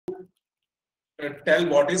tell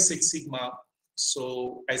what is Six Sigma.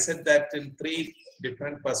 So I said that in 3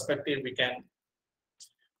 different perspectives we can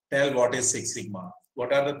tell what is Six Sigma.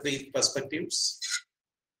 What are the 3 perspectives?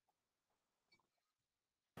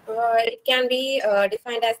 It can be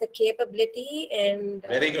defined as the capability and...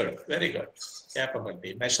 Very good, very good.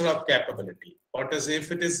 Capability, measure of capability. What is, if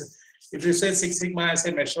you say Six Sigma as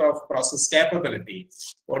a measure of process capability,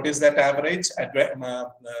 what is that average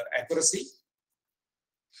accuracy?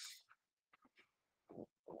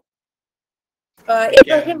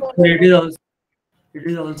 It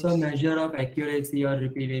is also a measure of accuracy or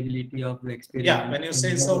repeatability of the experiment. Yeah, when you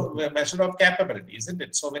say so, measure of capability, isn't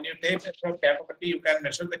it? So when you take measure of capability, you can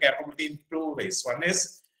measure the capability in 2 ways. One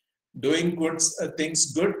is doing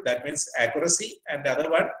things good, that means accuracy, and the other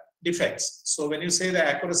one, defects. So when you say the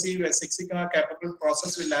accuracy, where Six Sigma capable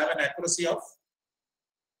process will have an accuracy of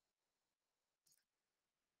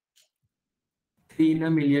 3 in a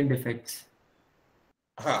million defects.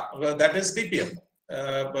 Well, that is DPM.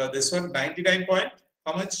 But this one 99 point,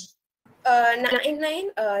 how much?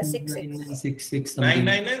 9966.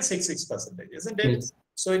 99.66%, isn't it? Yes.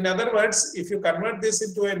 So in other words, if you convert this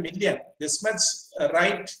into a million, this much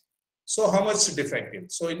right, so how much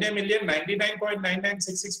defective? So in a million,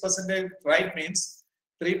 99.9966% right means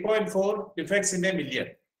 3.4 defects in a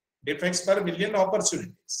million. Defects per million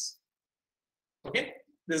opportunities. Okay,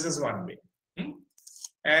 this is one way.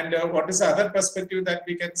 And what is the other perspective that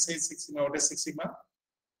we can say Six Sigma? What is Six Sigma?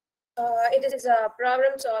 It is a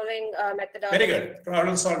problem-solving methodology. Very good.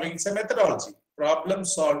 Problem-solving. It's a methodology.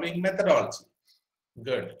 Problem-solving methodology.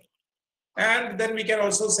 Good. And then we can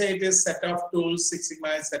also say it is set of tools. Six Sigma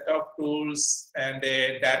is set of tools and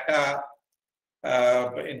a data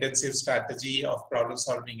intensive strategy of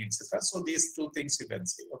problem-solving, etc. So these 2 things you can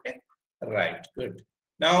say. Okay. Right. Good.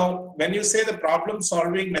 Now, when you say the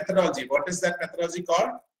problem-solving methodology, what is that methodology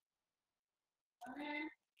called?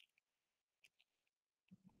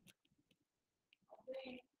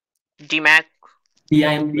 DMAC.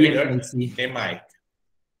 DMAC.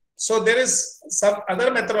 So there is some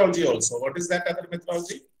other methodology also. What is that other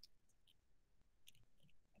methodology?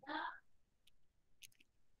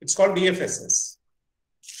 It's called DFSS.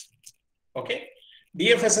 Okay.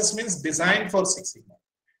 DFSS means Design for Six Sigma.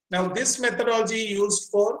 Now, this methodology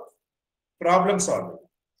used for problem solving.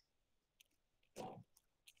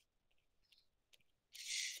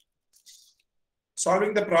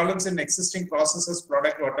 Solving the problems in existing processes,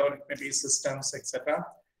 product, whatever it may be, systems, etc.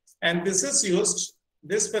 And this is used,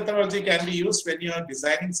 this methodology can be used when you are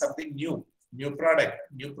designing something new, new product,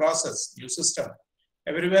 new process, new system.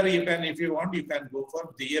 Everywhere you can, if you want, you can go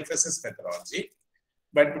for DFSS methodology.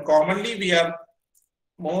 But commonly,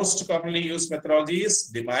 most commonly used methodology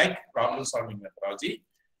is DMAIC, problem solving methodology.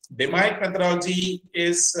 DMAIC methodology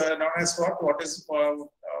is known as what? What does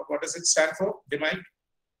it stand for? DMAIC?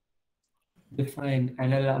 Define,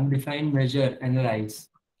 measure, analyze.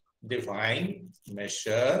 Define,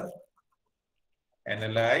 measure,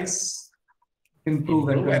 analyze, improve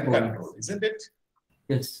and control. Isn't it?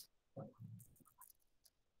 Yes.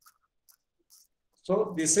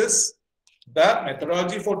 So this is the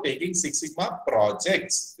methodology for taking Six Sigma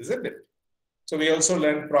projects, isn't it? So we also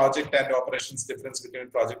learned project and operations, difference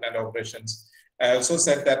between project and operations. I also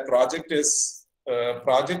said that project is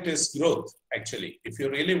growth, actually. If you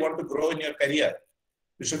really want to grow in your career,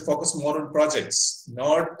 you should focus more on projects,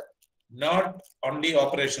 not only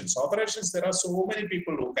operations. Operations, there are so many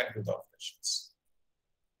people who can do the operations.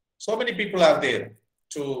 So many people are there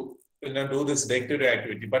to do this day-to-day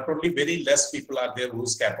activity, but only very less people are there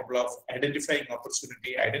who's capable of identifying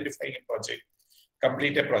opportunity, identifying a project,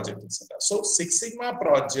 complete a project, etc. So Six Sigma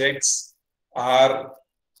projects are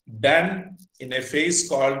done in a phase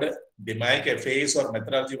called DMAIC, a phase or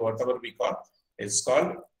methodology, whatever we call. It's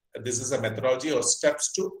called, this is a methodology or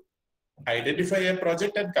steps to identify a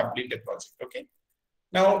project and complete a project. Okay.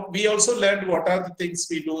 Now, we also learned what are the things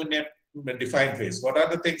we do in a defined phase. What are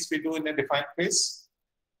the things we do in a defined phase?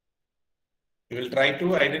 We will try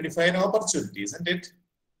to identify an opportunity, isn't it?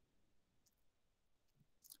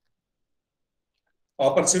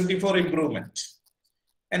 Opportunity for improvement.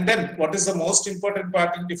 And then what is the most important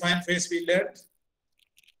part in defined phase we learned?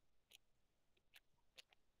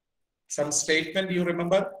 Some statement you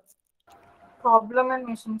remember? Problem and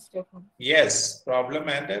mission statement. Yes, problem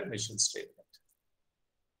and a mission statement.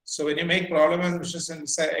 So when you make problem and mission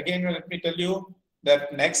statement, again, let me tell you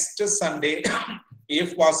that next Sunday,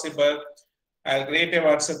 if possible, I'll create a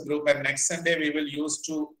WhatsApp group, and next Sunday we will use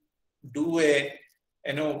to do a,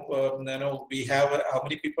 we have how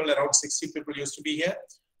many people? Around 60 people used to be here.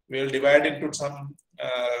 We will divide into some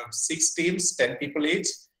 6 teams, 10 people each,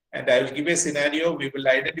 and I will give a scenario. We will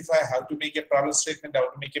identify how to make a problem statement, how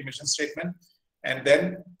to make a mission statement, and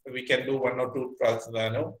then we can do one or two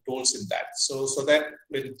tools in that. So that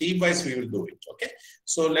with team wise we will do it. Okay.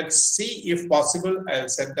 So let's see if possible. I'll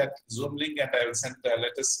send that Zoom link, and I will send.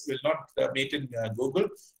 We'll not meet in Google.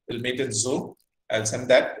 We'll meet in Zoom. I'll send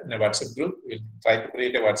that in a WhatsApp group. We'll try to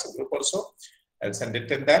create a WhatsApp group also. I'll send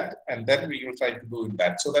it in that, and then we will try to do in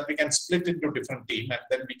that, so that we can split into different teams, and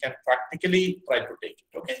then we can practically try to take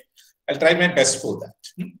it. Okay. I'll try my best for that.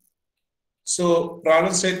 So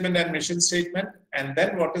problem statement and mission statement, and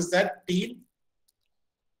then what is that? Team,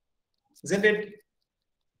 isn't it?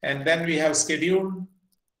 And then we have schedule,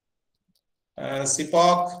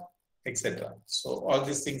 CPOC, etc. So all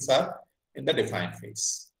these things are in the define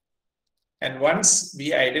phase. And once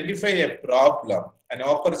we identify a problem, an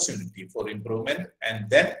opportunity for improvement, and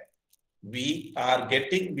then we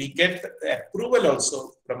get approval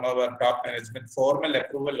also from our top management, formal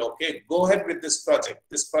approval. Okay, go ahead with this project.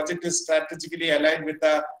 This project is strategically aligned with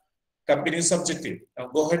the company's objective. Now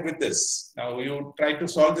go ahead with this. Now you try to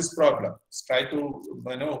solve this problem. Try to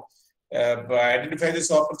identify this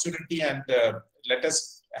opportunity, and let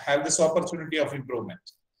us have this opportunity of improvement.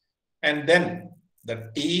 And then the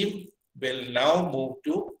team will now move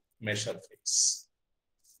to measure phase.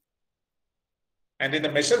 And in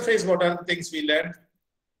the measure phase, what are the things we learned?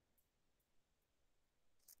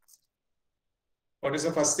 What is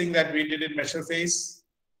the first thing that we did in measure phase?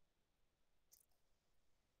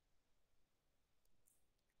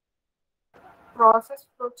 Process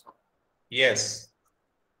flow chart. Yes,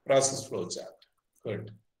 process flow chart.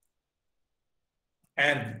 Good.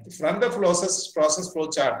 And from the process flow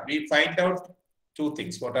chart, we find out two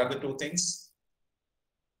things. What are the two things?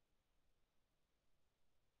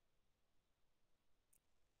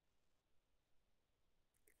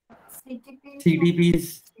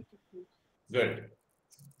 CTPs. Good.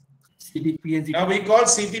 CTP and Now we call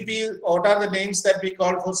CTP. What are the names that we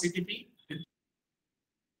call for CTP?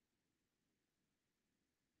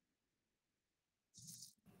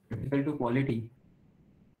 critical to quality.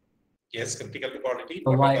 Yes, critical to quality.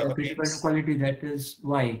 So What why are the other critical to names? quality? That is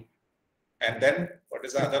why. And then what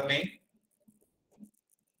is the other name?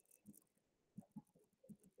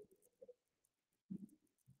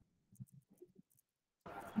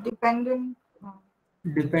 Dependent.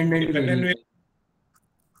 Dependent Dependent variable. variable.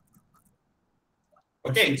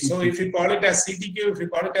 Okay, so if you call it as CTQ, if you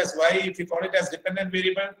call it as Y, if you call it as dependent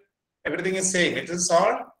variable, everything is same. It is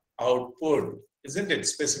all output, isn't it?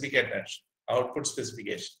 Specification, output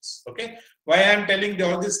specifications. Okay. Why I am telling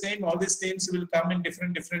all these names will come in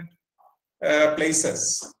different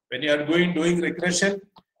places. When you are doing regression,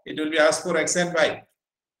 it will be asked for X and Y.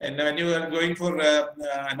 And when you are going for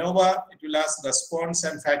ANOVA, it will ask response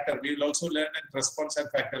and factor. We will also learn response and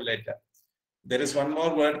factor later. There is one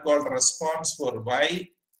more word called response for Y,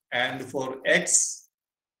 and for X.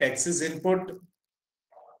 X is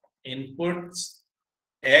inputs,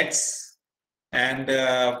 X, and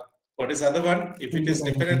what is other one? If it is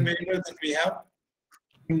dependent variable, then we have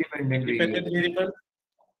independent variable.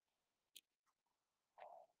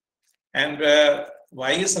 And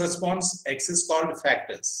Y is response, X is called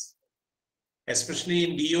factors. Especially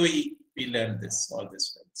in DOE, we learn all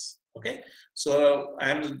these words. Okay. So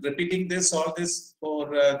I am repeating all this for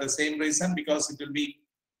the same reason, because it will be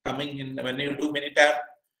coming in when you do Minitab.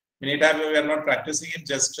 Minitab, we are not practicing it,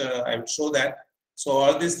 just I will show that. So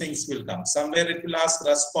all these things will come. Somewhere it will ask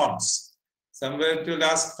response. Somewhere it will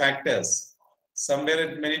ask factors.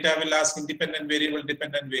 Somewhere Minitab will ask independent variable,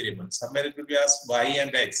 dependent variable. Somewhere it will be asked Y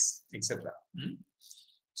and X, etc.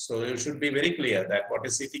 So you should be very clear that what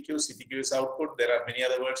is CTQ? CTQ is output. There are many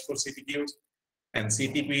other words for CTQs. And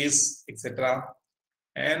CTPs, etc.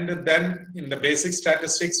 And then in the basic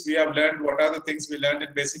statistics, we have learned what are the things we learned in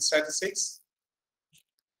basic statistics.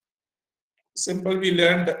 Simple, we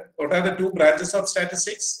learned what are the two branches of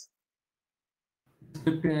statistics?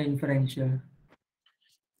 Descriptive and inferential.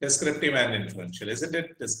 Descriptive and inferential, isn't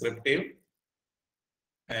it? Descriptive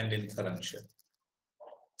and inferential.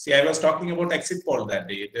 See, I was talking about exit poll that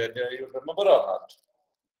day. Do you remember or not?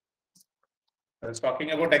 I was talking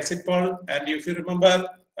about exit poll, and if you remember,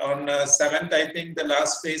 on 7th, I think the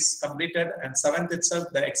last phase completed, and 7th itself,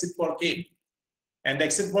 the exit poll came. And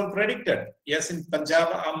exit poll predicted, yes, in Punjab,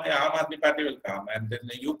 Aam Aadmi Party will come, and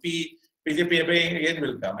in UP, BJP again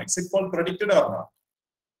will come. Exit poll predicted or not?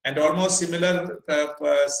 And almost similar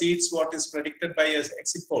seats, what is predicted by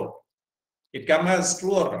exit poll. It come as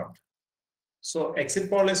true or not? So exit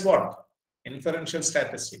poll is what? Inferential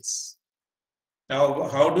statistics. Now,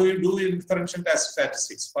 how do you do inferential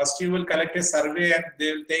statistics? First, you will collect a survey, and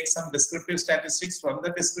they will take some descriptive statistics. From the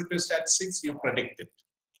descriptive statistics, you predict it.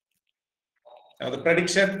 Now the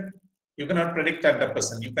prediction, you cannot predict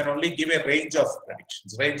 100%. You can only give a range of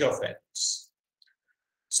predictions, range of values.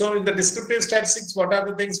 So in the descriptive statistics, what are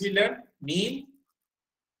the things we learned? Mean,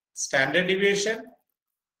 standard deviation,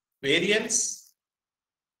 variance,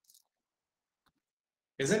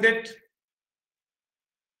 isn't it?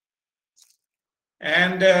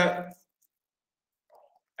 And I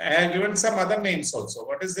have given some other names also.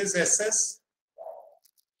 What is this SS?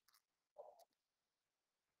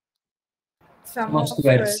 Sum of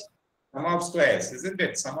squares. Sum of squares, isn't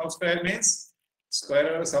it? Sum of square means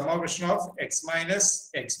square summation of x minus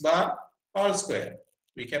x bar all square.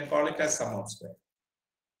 We can call it as sum of square.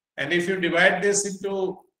 And if you divide this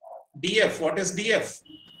into df, what is df?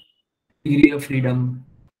 Degree of freedom.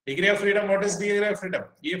 Degree of freedom, what is degree of freedom?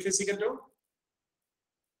 df is equal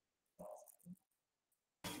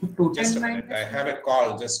to? Just a minute, I have a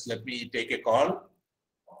call. Just let me take a call.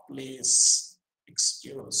 Please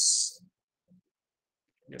excuse.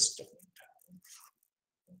 Just a minute.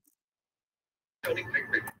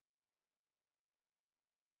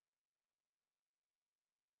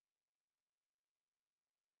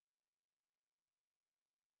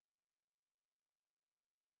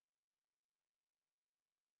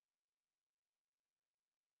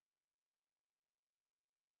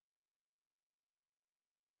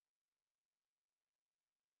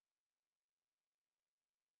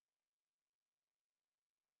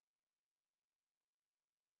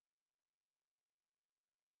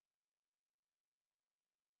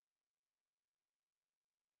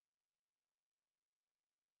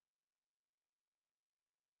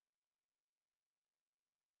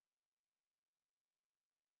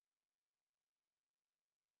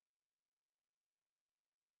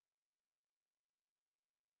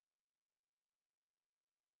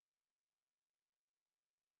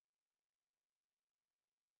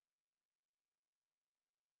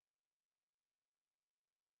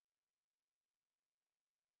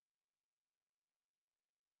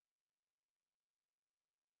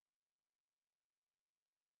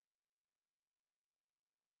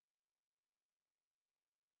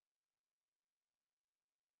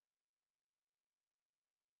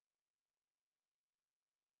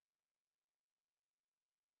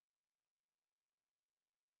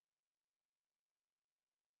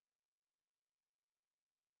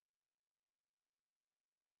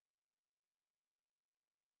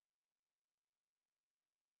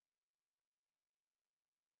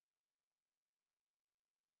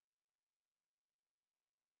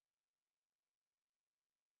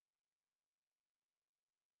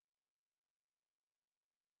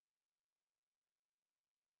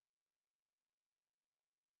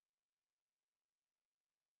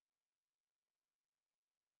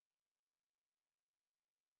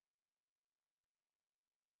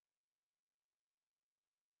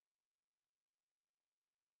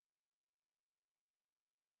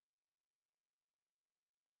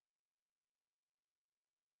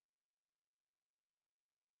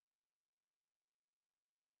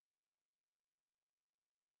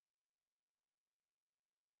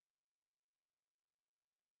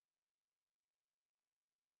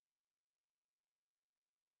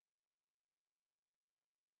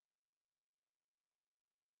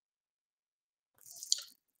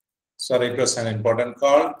 Sorry, it was an important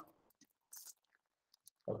call.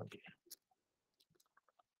 Okay.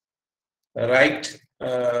 Right.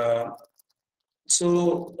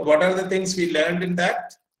 So what are the things we learned in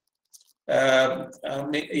that?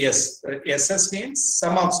 Yes, SS means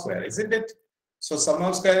sum of square, isn't it? So sum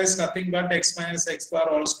of square is nothing but x minus x bar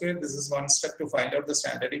all square. This is one step to find out the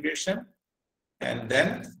standard deviation. And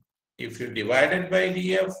then if you divide it by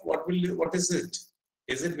df, what is it?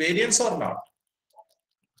 Is it variance or not?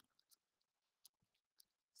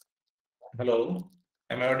 Hello,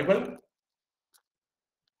 am I audible?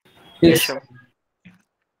 Yes, sir.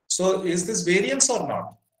 So is this variance or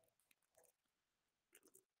not?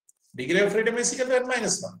 Degree of freedom is equal to n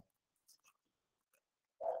minus 1.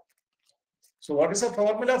 So what is the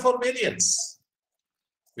formula for variance?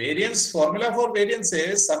 Formula for variance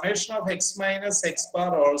is summation of x minus x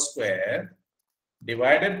bar all square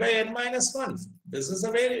divided by n minus 1. This is a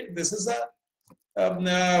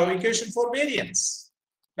equation for variance.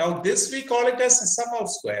 Now this we call it as a sum of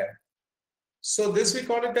square. So this we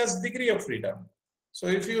call it as degree of freedom. So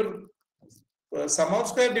if you sum of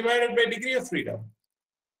square divided by degree of freedom,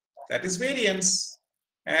 that is variance.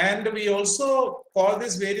 And we also call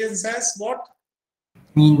this variance as what?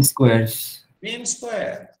 Mean squares. Mean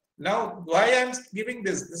square. Now, why I am giving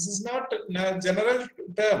this? This is not a general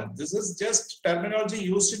term. This is just terminology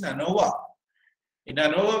used in ANOVA. In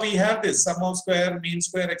ANOVA, we have this sum of square, mean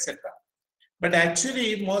square, etc. But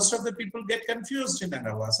actually, most of the people get confused in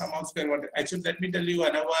ANOVA. Some of them, actually, let me tell you,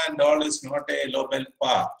 ANOVA and all is not a yellow belt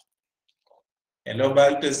path. Yellow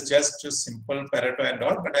belt is just a simple Pareto and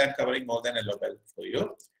all, but I am covering more than yellow belt for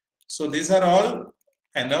you. So these are all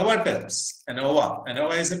ANOVA terms.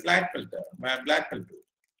 ANOVA is a black belt term,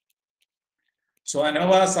 So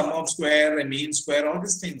ANOVA, sum of square, a mean square, all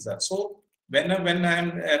these things are. So when I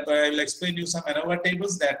will explain you some ANOVA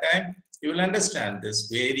tables, that time you will understand this.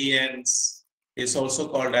 Variance is also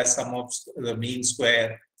called as sum of the mean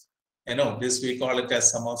square. This we call it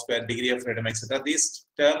as sum of square, degree of freedom, etc. These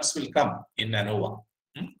terms will come in ANOVA.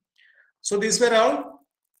 So these were all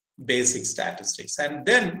basic statistics. And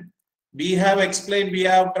then we have explained, we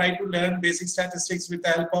have tried to learn basic statistics with the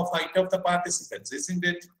help of height of the participants, isn't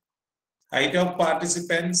it? Height of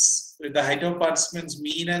participants, with the height of participants,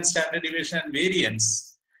 mean and standard deviation and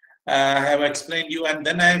variance. I have explained you, and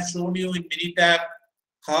then I have shown you in Minitab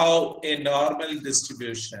how a normal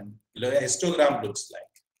distribution, a histogram looks like.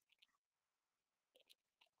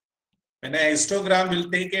 When a histogram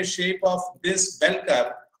will take a shape of this bell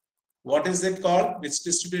curve, what is it called? Which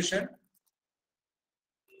distribution?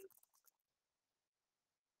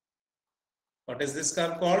 What is this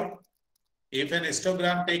curve called? If an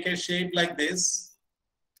histogram take a shape like this.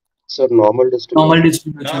 Sir, normal distribution. Normal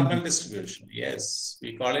distribution. Normal distribution. Yes,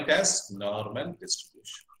 we call it as normal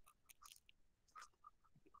distribution.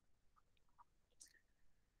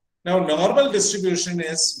 Now, normal distribution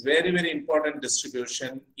is very, very important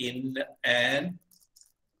distribution in an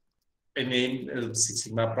Six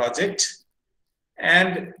Sigma project.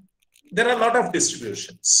 And there are a lot of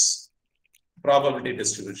distributions. Probability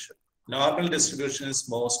distribution. Normal distribution is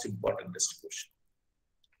most important distribution.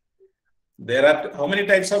 There are how many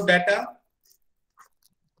types of data?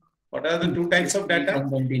 What are the two types of data?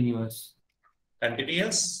 Continuous.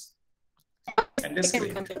 Continuous and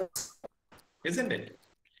discrete. Isn't it?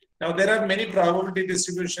 Now, there are many probability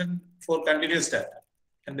distribution for continuous data,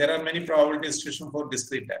 and there are many probability distribution for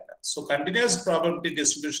discrete data. So, continuous probability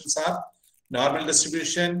distributions are normal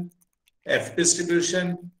distribution, F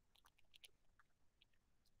distribution,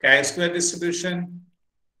 chi-square distribution,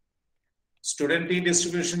 student t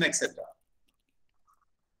distribution, etc.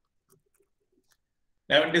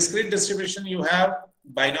 Now, in discrete distribution, you have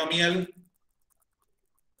binomial,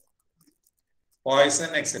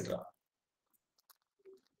 Poisson, etc.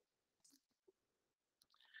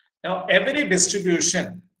 Now, every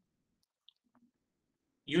distribution,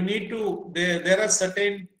 you need to, there are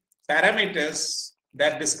certain parameters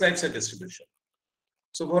that describes a distribution.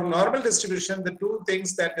 So, for normal distribution, the two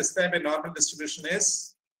things that describe a normal distribution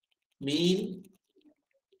is mean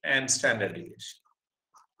and standard deviation.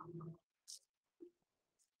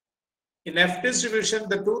 In F distribution,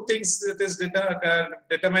 the two things that is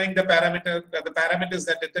determining the parameters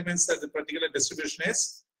that determines the particular distribution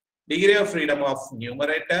is degree of freedom of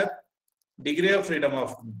numerator, degree of freedom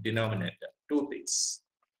of denominator, two things.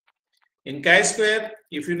 In chi-square,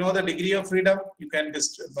 if you know the degree of freedom, you can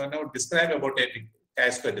describe about a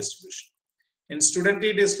chi-square distribution. In student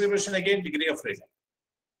t distribution, again, degree of freedom.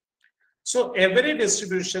 So every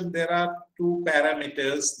distribution, there are two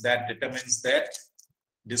parameters that determines that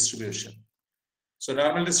distribution. So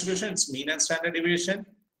normal distribution, it's mean and standard deviation,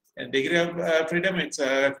 and degree of freedom, it's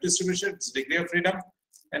F distribution, it's degree of freedom.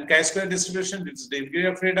 And chi-square distribution, it's degree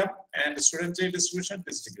of freedom, and student t distribution,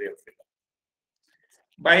 it's degree of freedom.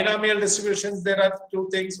 Binomial distributions, there are two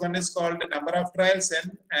things. One is called the number of trials,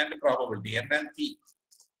 N, and probability, N and P.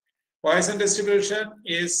 Poisson distribution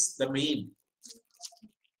is the mean.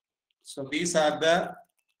 So these are the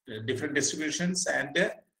different distributions, and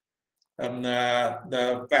the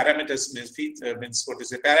parameters means what is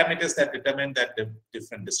the parameters that determine that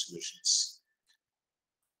different distributions.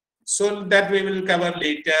 So that we will cover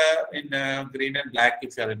later in green and black.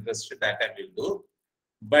 If you are interested, that I will do.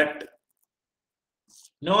 But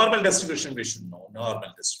normal distribution, we should know.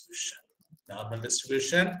 Normal distribution. Normal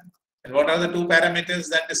distribution. And what are the two parameters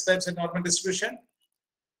that describes a normal distribution?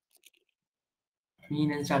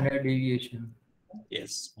 Mean and standard deviation.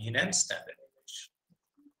 Yes, mean and standard deviation.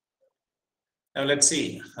 Now let's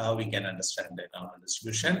see how we can understand the normal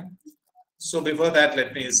distribution. So before that,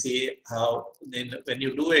 let me see how when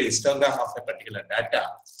you do a histogram of a particular data.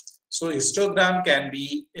 So histogram can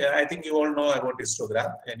be, I think you all know about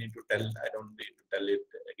histogram. I need to tell, I don't need to tell it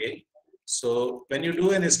again. So when you do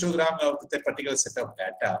an histogram of a particular set of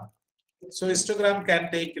data, so histogram can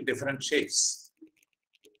take different shapes.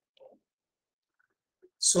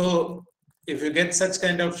 So if you get such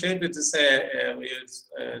kind of shape, it is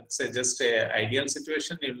just a ideal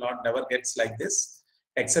situation. You will not never gets like this,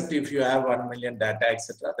 except if you have 1 million data,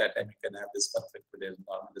 etc. That time you can have this perfect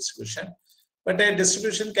normal distribution. But a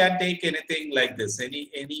distribution can take anything like this, any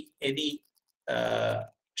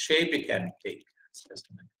shape it can take. Just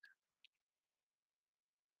a minute.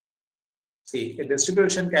 See, a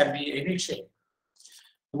distribution can be any shape.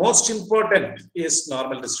 Most important is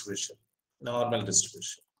normal distribution. Normal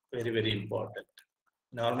distribution, very, very important.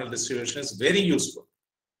 Normal distribution is very useful.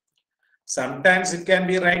 Sometimes it can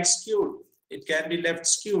be right skewed, it can be left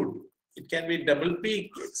skewed, it can be double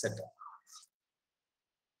peaked, etc.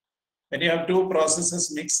 When you have two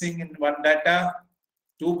processes mixing in one data,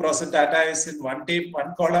 two process data is in one tape,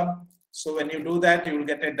 one column. So when you do that, you will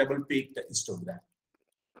get a double peaked histogram.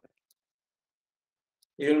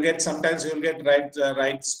 You will get, sometimes you will get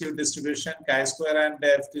right skewed distribution, chi-square and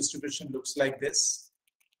F distribution looks like this.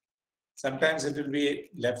 Sometimes it will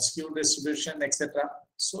be left skewed distribution, etc.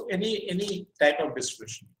 So any type of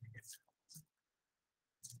distribution.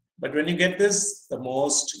 But when you get this, the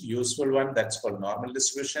most useful one, that's called normal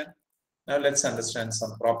distribution. Now let's understand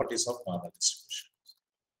some properties of normal distribution.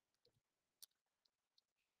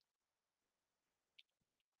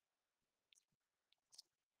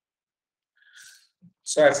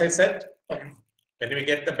 So as I said, when we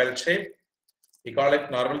get the bell shape, we call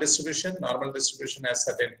it normal distribution. Normal distribution has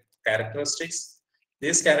certain characteristics.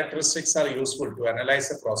 These characteristics are useful to analyze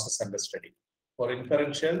the process under study. For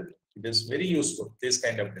inferential, it is very useful, this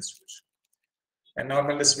kind of distribution. And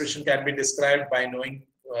normal distribution can be described by knowing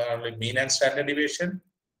mean and standard deviation.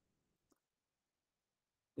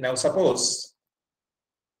 Now suppose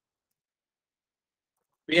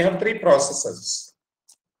we have three processes.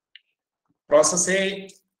 Process A,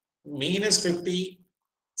 mean is 50,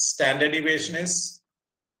 standard deviation is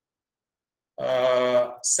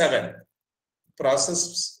 7.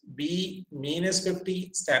 Process B, mean is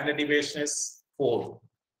 50, standard deviation is 4.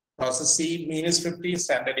 Process C, mean is 50,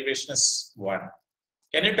 standard deviation is 1.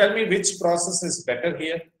 Can you tell me which process is better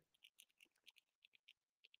here?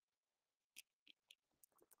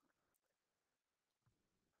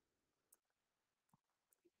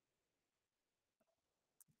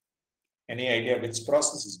 Any idea which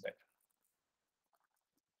process is better?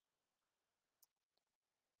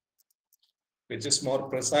 Which is more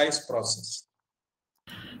precise process?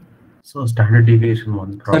 So standard deviation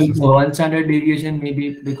one process. So one standard deviation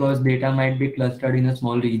maybe because data might be clustered in a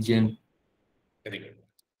small region. Very good.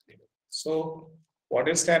 So what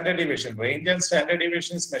is standard deviation? Range and standard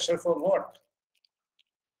deviation is measured for what?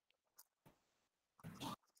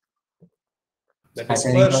 The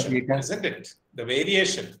dispersion, isn't it? The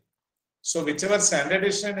variation. So whichever standard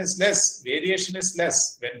deviation is less, variation is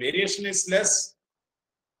less. When variation is less,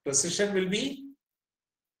 precision will be.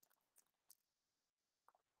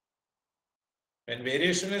 When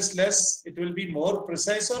variation is less, it will be more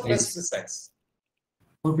precise or less precise?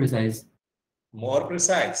 More precise. More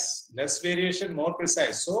precise. Less variation, more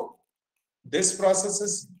precise. So this process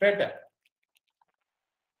is better.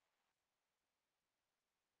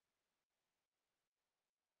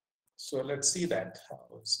 So let's see that. How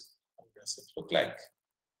does it look like?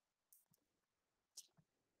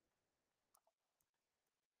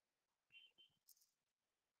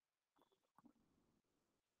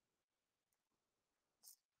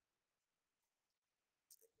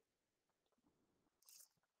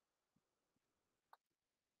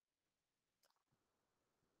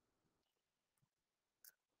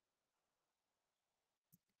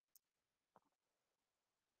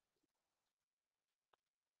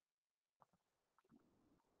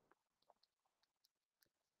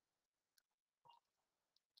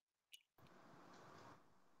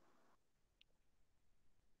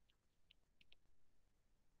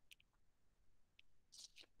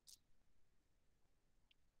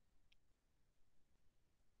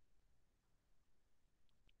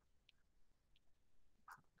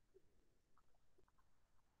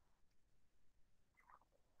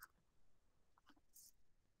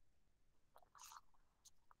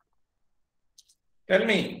 Tell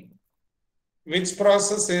me, which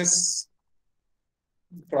process is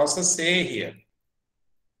process A here?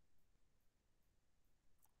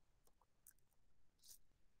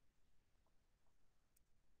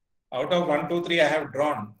 Out of 1, 2, 3, I have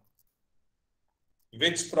drawn.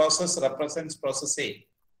 Which process represents process A?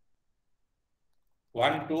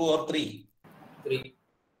 1, 2, or 3? 3.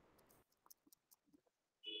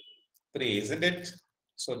 3, isn't it?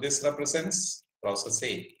 So this represents process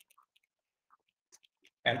A.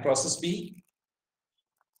 And process B?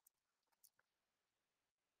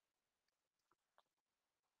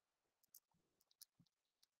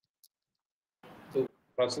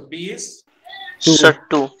 Process B is?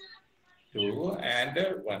 2. 2 and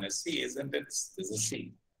 1 is C, isn't it? This is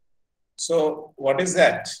C. So what is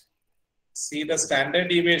that? See the standard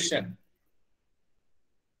deviation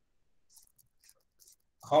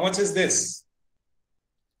How much is this?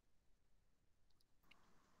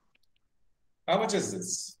 How much is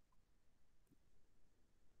this?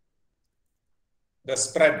 The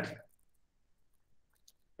spread.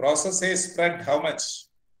 Process A spread, how much?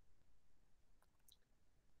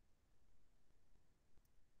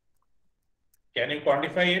 Can you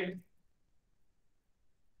quantify it?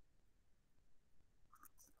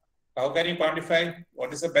 How can you quantify?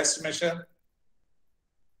 What is the best measure?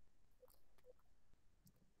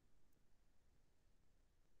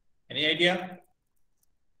 Any idea?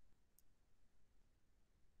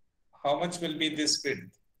 How much will be this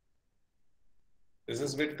width? This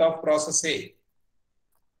is width of process A.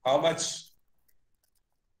 How much?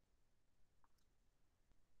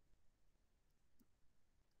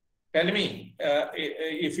 Tell me,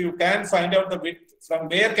 if you can find out the width, from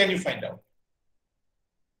where can you find out?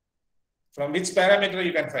 From which parameter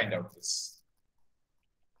you can find out this?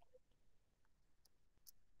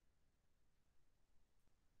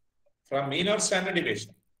 From mean or standard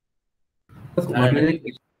deviation?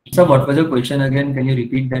 So what was the question again? Can you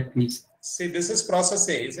repeat that, please? See, this is process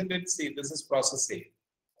A, isn't it? See, this is process A.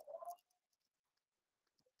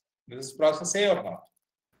 This is process A or not?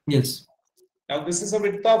 Yes. Now, this is the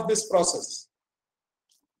width of this process.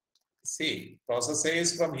 See, process A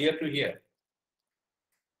is from here to here.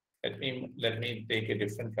 Let me take a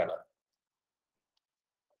different color.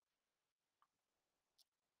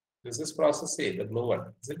 This is process A, the blue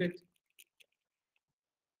one, isn't it?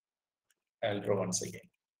 I'll draw once again.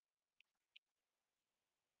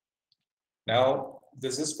 Now,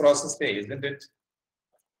 this is process A, isn't it?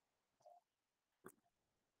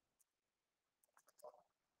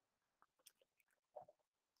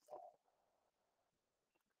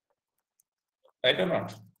 Right or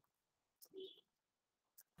not?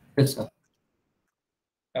 Yes, sir.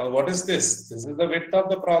 Now, what is this? This is the width of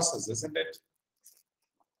the process, isn't it?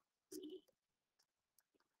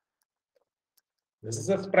 This is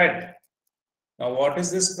a spread. Now, what is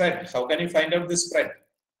this spread? How can you find out this spread?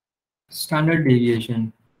 Standard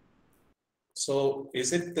deviation. So,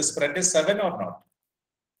 is it the spread is 7 or not?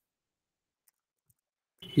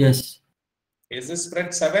 Yes. Is this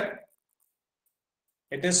spread 7?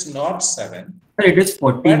 It is not 7. Sir, it is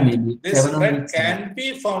 14 But maybe. this 7 or spread 8. can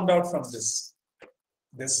be found out from this.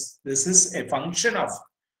 This is a function of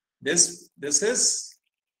this. This is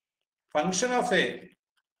function of a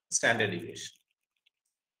standard deviation.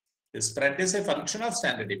 This spread is a function of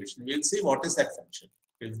standard deviation. We'll see what is that function.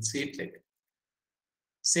 We'll see it later.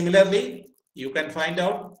 Similarly, you can find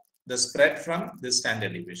out the spread from this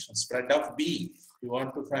standard deviation. Spread of B. You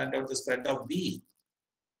want to find out the spread of B.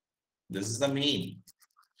 This is the mean,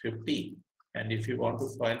 50. And if you want to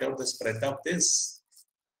find out the spread of this,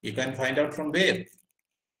 you can find out from where?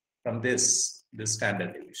 From this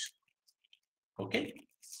standard deviation. Okay?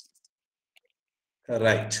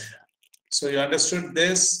 Right. So you understood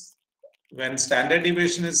this. When standard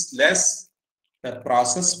deviation is less, the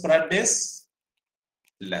process spread is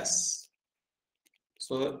less.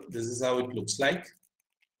 So this is how it looks like.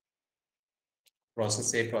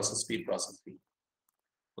 Process A, process B, process B.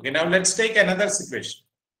 Okay, now let's take another situation.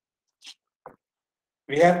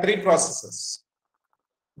 We have 3 processes.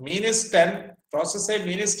 Mean is 10, process A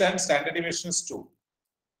mean is 10, standard deviation is 2.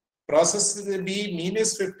 Process B mean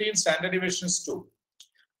is 15, standard deviation is 2.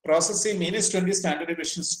 Process C mean is 20, standard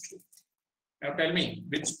deviation is 2. Now tell me,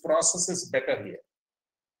 which process is better here?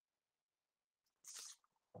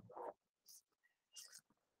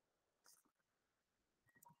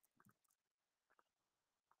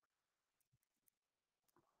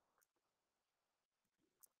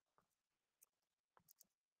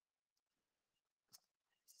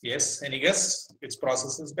 Yes, any guess? Which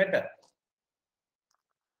process is better?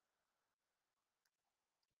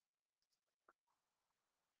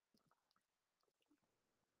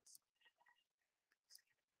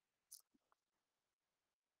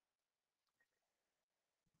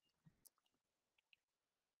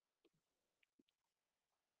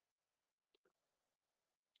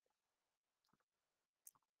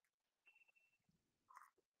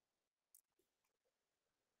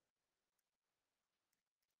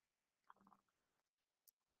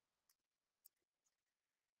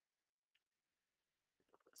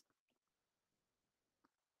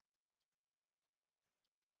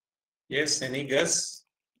 Yes, any guess?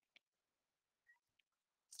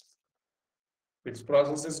 Which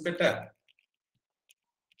process is better?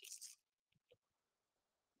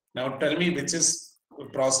 Now tell me which is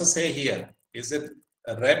process A here. Is it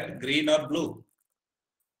red, green or blue?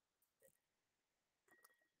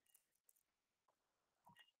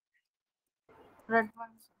 Red one.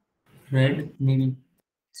 Red maybe.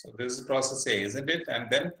 So this is process A, isn't it? And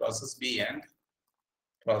then process B and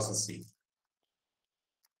process C.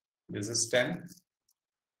 This is 10.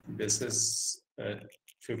 This is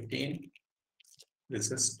 15.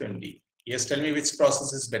 This is 20. Yes, tell me which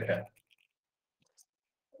process is better.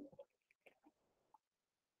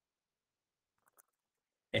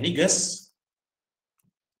 Any guess?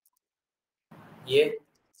 Yeah.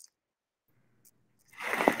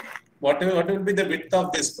 What will be the width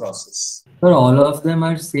of this process? So all of them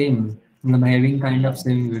are same. I'm having kind of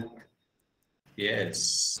same width. Yes.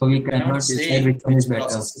 So we You cannot say decide which one is better.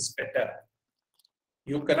 process is better.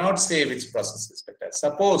 You cannot say which process is better.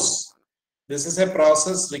 Suppose this is a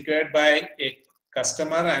process required by a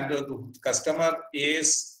customer, and the customer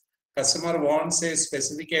wants a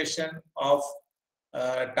specification of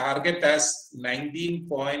target as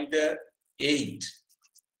 19.8.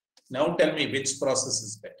 Now tell me which process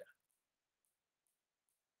is better.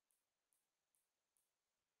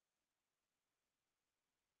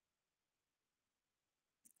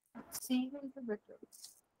 C will be better.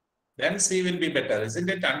 Then C will be better, isn't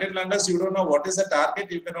it? Unless you don't know what is the target,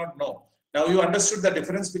 you cannot know. Now you understood the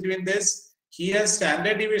difference between this. Here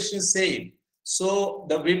standard deviation is same. So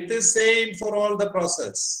the width is same for all the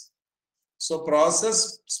process. So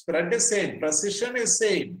process spread is same, precision is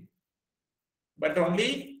same. But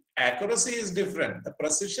only accuracy is different. The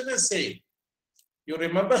precision is same. You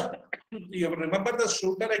remember the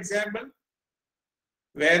shooter example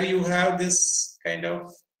where you have this kind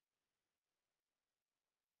of,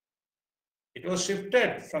 it was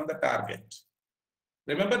shifted from the target.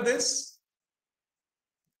 Remember this?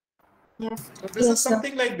 Yes. So this is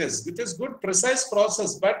something like this, which is good, precise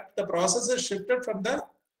process, but the process is shifted from the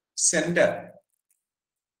center.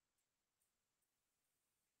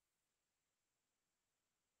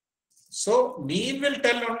 So mean will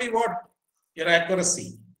tell only what? Your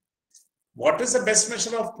accuracy. What is the best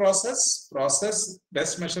measure of process? Process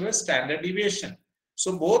best measure is standard deviation.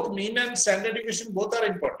 So both mean and standard deviation both are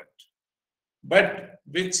important. But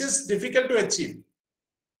which is difficult to achieve?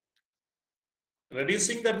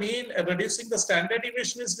 Reducing the mean, reducing the standard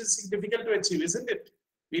deviation is difficult to achieve, isn't it?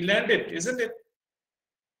 We learned it, isn't it?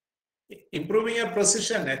 Improving a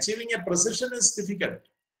precision, achieving a precision is difficult.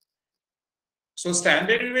 So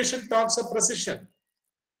standard deviation talks of precision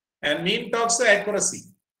and mean talks of accuracy.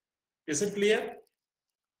 Is it clear?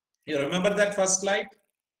 You remember that first slide?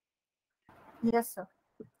 Yes, sir.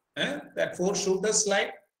 That 4 shooter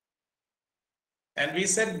slide? And we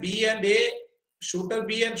said B and A, shooter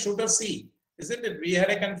B and shooter C. Isn't it? We had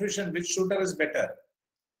a confusion which shooter is better.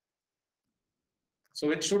 So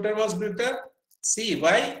which shooter was better? C.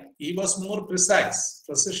 Why? He was more precise.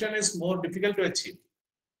 Precision is more difficult to achieve.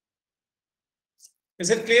 Is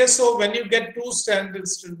it clear? So when you get two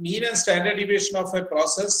standards, mean and standard deviation of a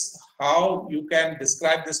process, how you can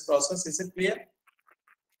describe this process? Is it clear?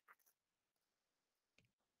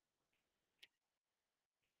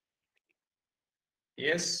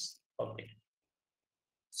 Yes? Okay.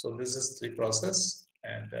 So this is the process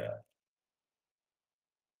and right.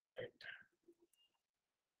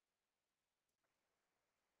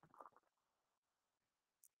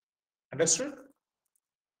 Understood?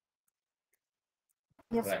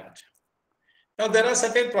 Yes. Right. Now there are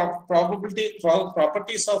certain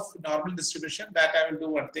properties of normal distribution that I will do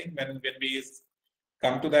one thing when we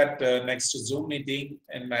come to that next Zoom meeting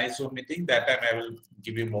and my Zoom meeting. That time I will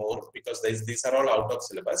give you more because these are all out of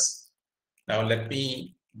syllabus. Now let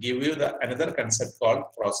me give you another concept called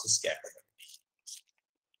process capability.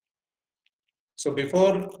 So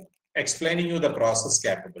before explaining you the process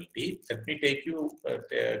capability, let me give you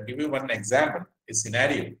one example, a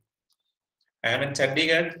scenario. I am in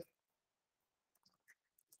Chandigarh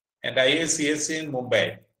and IICHE in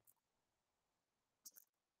Mumbai.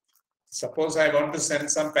 Suppose I want to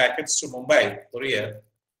send some packets to Mumbai, courier.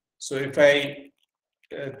 So if I,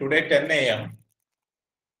 today 10 a.m.,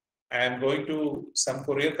 I am going to some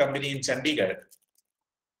courier company in Chandigarh.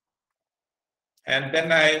 And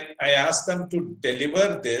then I ask them to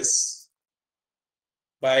deliver this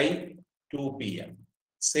by 2 p.m.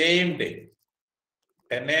 Same day.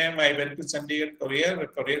 10 a.m. I went to Chandigarh courier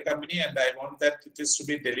company, and I want that it is to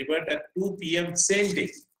be delivered at 2 p.m. same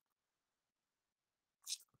day.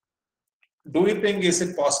 Do you think is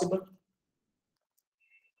it possible?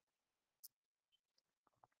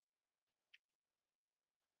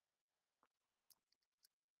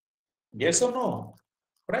 Yes or no?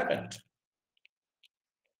 What happened?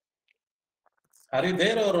 Are you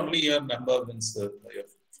there or only your number means your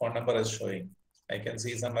phone number is showing? I can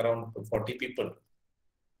see some around 40 people.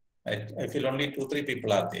 I feel only 2-3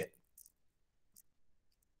 people are there.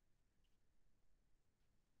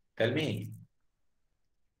 Tell me.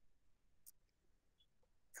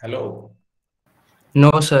 Hello.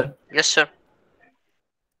 No, sir. Yes, sir.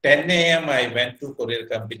 10 a.m. I went to courier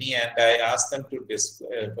company and I asked them to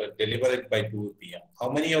deliver it by 2 p.m. How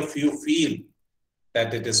many of you feel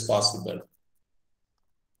that it is possible?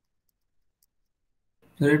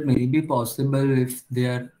 Sir, it may be possible if they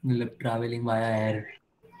are traveling via air.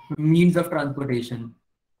 Means of transportation.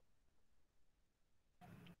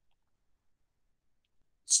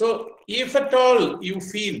 So, if at all you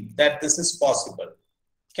feel that this is possible,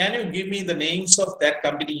 can you give me the names of that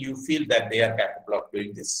company you feel that they are capable of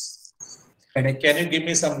doing this? FedEx. Can you give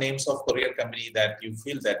me some names of courier company that you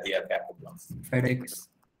feel that they are capable of? FedEx.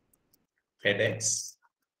 FedEx.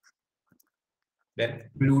 Then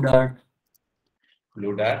Blue Dart.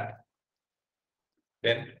 Blue Dart.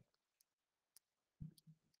 Then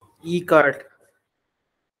E-card.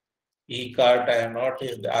 E-card. I am not.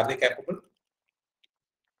 Are they capable?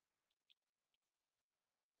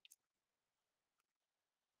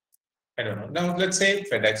 I don't know. Now let's say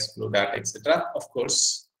FedEx, Blue Dart, etc. Of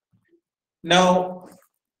course. Now,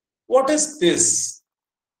 what is this?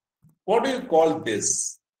 What do you call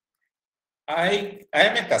this? I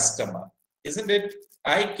am a customer, isn't it?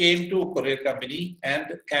 I came to a courier company, and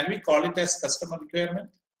can we call it as customer requirement?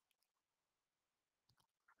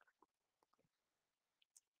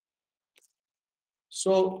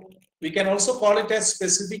 So we can also call it as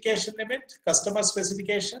specification limit, customer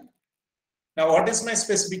specification. Now, what is my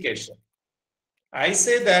specification? I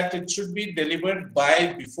say that it should be delivered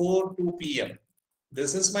by before 2 p.m.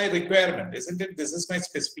 This is my requirement, isn't it? This is my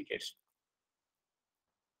specification.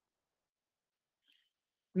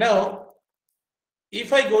 Now,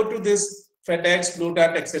 if I go to this FedEx, Blue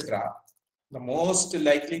Dart, etc., the most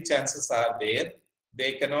likely chances are there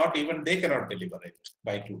they cannot deliver it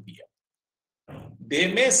by 2 p.m.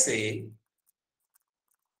 They may say,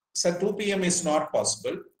 sir, 2 p.m. is not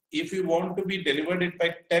possible. If you want to be delivered it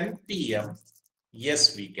by 10 p.m.,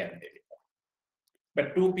 yes, we can deliver.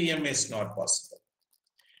 But 2 p.m. is not possible.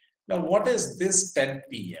 Now, what is this 10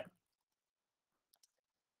 p.m.?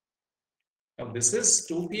 Now, this is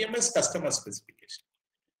 2 p.m. is customer specification.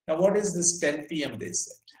 Now, what is this 10 p.m. they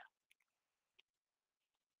said?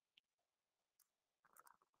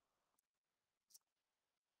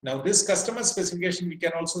 Now, this customer specification, we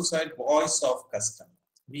can also say voice of customer,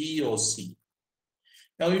 VOC.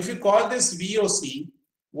 Now, if you call this VOC,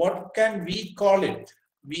 what can we call it?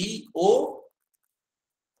 VO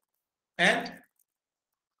and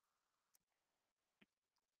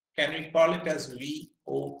can we call it as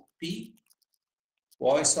VOP,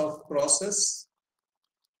 voice of process?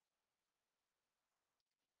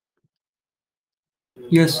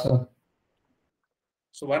 Yes, sir.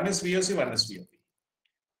 So one is VOC, one is VOP.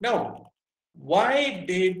 Now, why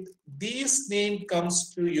did this name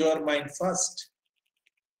comes to your mind first?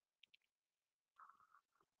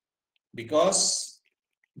 Because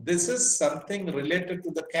this is something related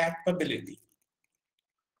to the capability.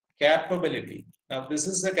 Capability. Now, this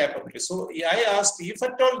is the capability. So, I asked if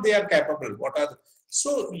at all they are capable, what are the...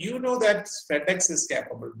 So, you know that FedEx is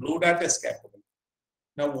capable, Blue Dart is capable.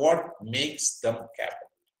 Now, what makes them capable?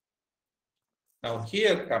 Now,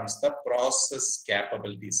 here comes the process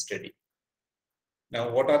capability study. Now,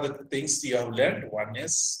 what are the things you have learned? One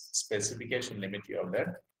is specification limit you have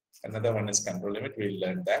learned. Another one is control limit. We'll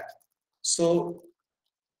learn that. So,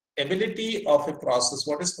 ability of a process.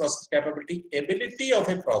 What is process capability? Ability of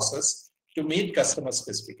a process to meet customer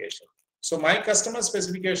specification. So, my customer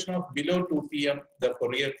specification of below 2 p.m. the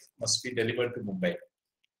courier must be delivered to Mumbai.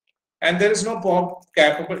 And there is no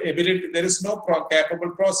capable ability. There is no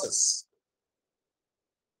capable process.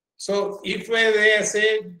 So if they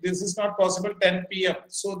say this is not possible 10 p.m.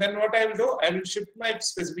 So then what I will do? I will shift my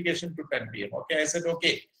specification to 10 p.m. Okay, I said,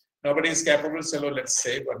 okay, nobody is capable. So let's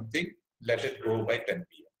say one thing, let it go by 10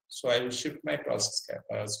 p.m. So I will shift my process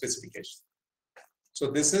specification.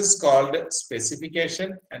 So this is called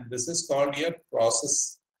specification and this is called your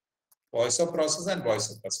process, voice of process and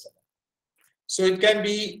voice of customer. So it can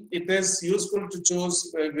be, it is useful to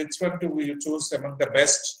choose which one to you choose among the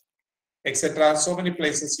best, etc. So many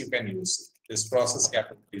places you can use this process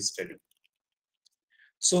capability study.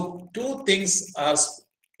 So two things are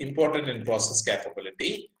important in process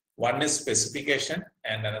capability. One is specification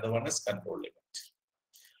and another one is control limit.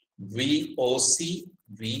 VOC,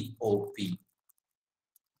 VOP.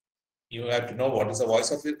 You have to know what is the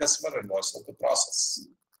voice of your customer and voice of the process.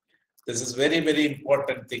 This is very, very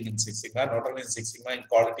important thing in Six Sigma. Not only in Six Sigma, in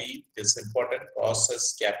quality, it is important.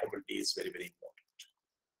 Process capability is very, very important.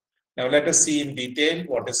 Now let us see in detail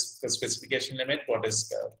what is the specification limit, what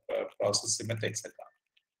is process limit, etc.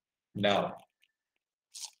 Now,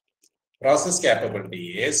 process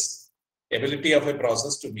capability is ability of a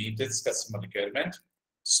process to meet its customer requirement.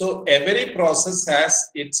 So every process has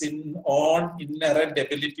its own inherent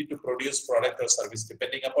ability to produce product or service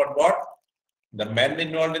depending upon what? The men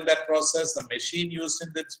involved in that process, the machine used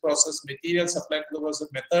in this process, material supplied to the process,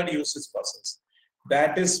 method used in this process.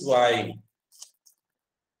 That is why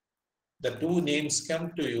the two names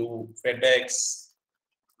come to you, FedEx,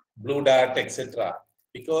 Blue Dart, etc.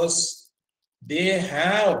 Because they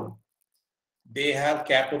have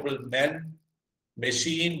capable men,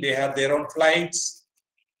 machine, they have their own flights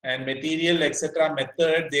and material, etc.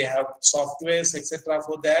 method, they have softwares, etc.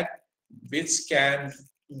 for that, which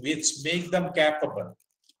make them capable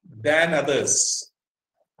than others.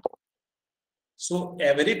 So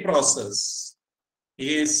every process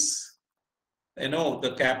is,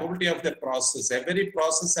 the capability of the process. Every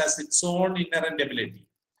process has its own inherent ability.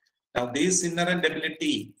 Now, this inherent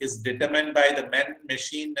ability is determined by the man,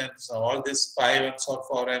 machine, and so all this 5Ms or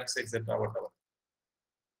 4Ms, etc. whatever.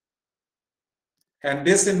 And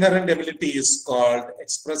this inherent ability is called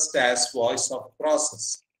expressed as voice of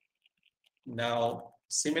process. Now,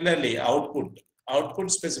 similarly, output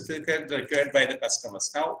specifically required by the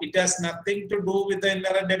customers. Now, it has nothing to do with the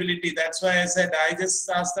inherent ability. That's why I said I just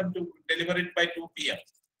asked them to deliver it by 2 p.m.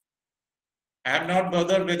 I am not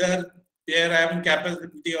bothered whether they are having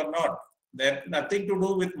capability or not. That nothing to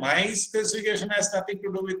do with my specification, has nothing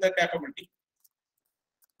to do with the capability.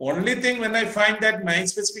 Only thing, when I find that my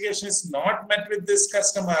specification is not met with this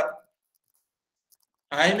customer,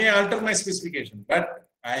 I may alter my specification, but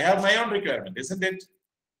I have my own requirement, isn't it?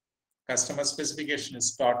 Customer specification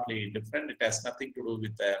is totally different. It has nothing to do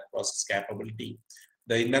with the process capability,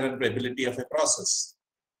 the inherent ability of a process.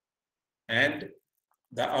 And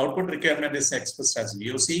the output requirement is expressed as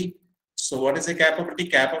VOC. So what is the capability?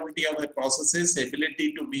 Capability of a process is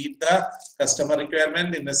ability to meet the customer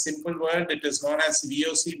requirement. In a simple word, it is known as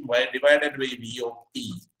VOC divided by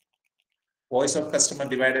VOP. Voice of customer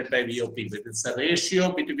divided by VOP. But it's a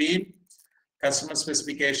ratio between customer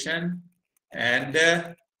specification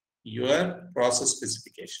and your process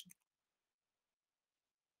specification.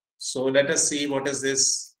 So let us see what is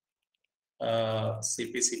this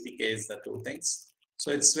CP, CPK is the two things. So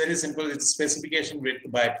it's very simple. It's specification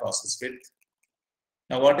width by process width.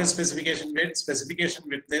 Now what is specification width? Specification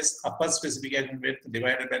width is upper specification width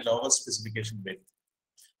divided by lower specification width.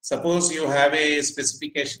 Suppose you have a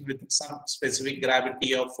specification with some specific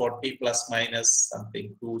gravity of 40 plus minus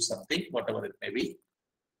something, 2 something, whatever it may be.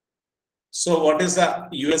 So what is the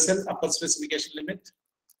USL, upper specification limit?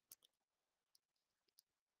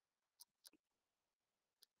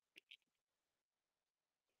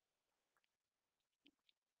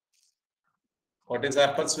 What is the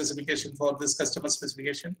upper specification for this customer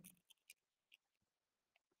specification?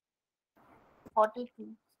 42.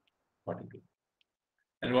 42.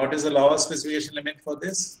 And what is the lower specification limit for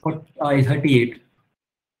this? 38.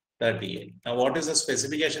 38. Now what is the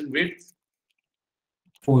specification width?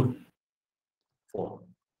 4. 4.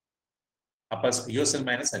 Upper USL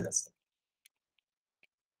minus LSL.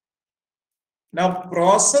 Now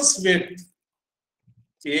process width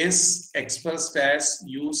is expressed as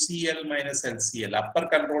UCL minus LCL, upper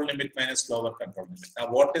control limit minus lower control limit.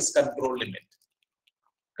 Now what is control limit?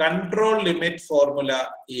 Control limit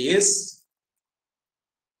formula is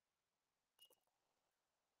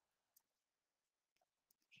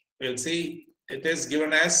we'll see it is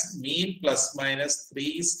given as mean plus minus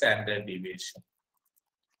 3 standard deviation.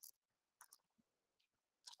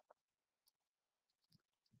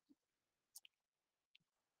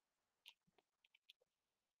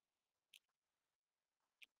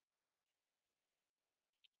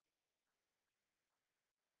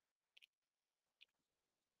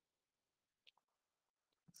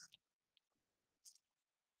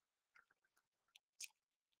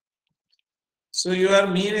 So your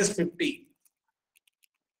mean is 50.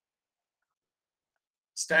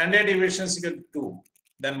 Standard deviation is equal to 2.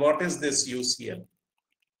 Then what is this UCL?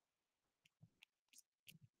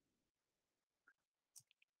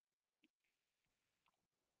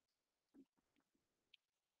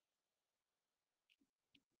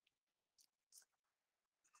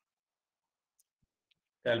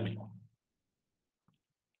 Tell me.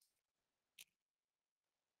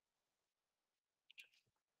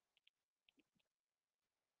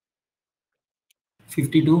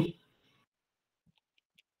 $52.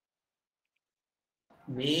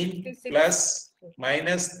 Mean 56. plus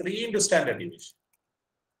minus 3 into standard deviation.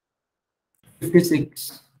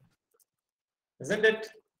 56. Isn't it?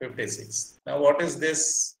 56. Now what is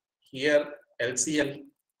this here? LCL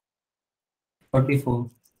 44.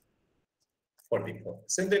 44.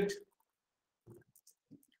 Isn't it?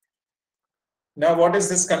 Now, what is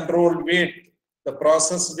this control weight? The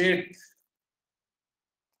process weight.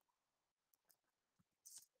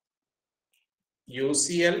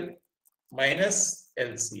 UCL minus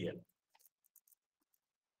LCL.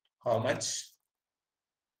 How much?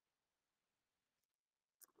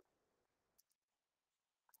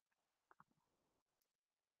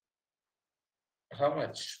 How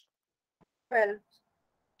much? 12.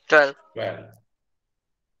 12. 12.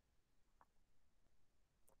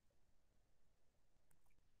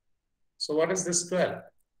 So what is this 12?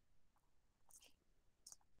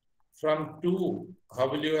 From 2, how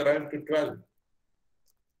will you arrive to 12?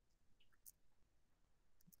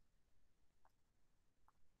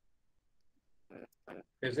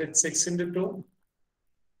 Is it 6 into 2?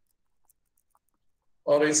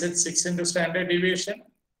 Or is it 6 into standard deviation?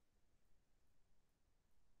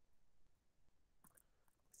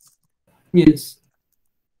 Yes.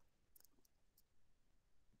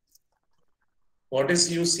 What is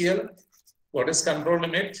UCL? What is control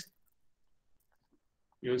limit?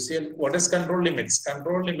 UCL, what is control limits?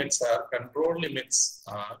 Control limits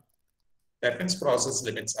are, that means process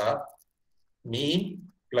limits are mean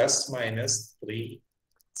plus minus 3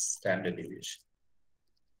 standard deviation.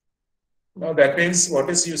 Now that means what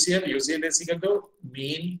is UCL? UCL is equal to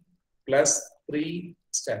mean plus 3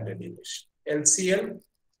 standard deviation. LCL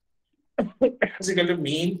is equal to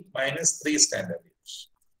mean minus 3 standard deviation.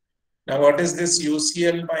 Now what is this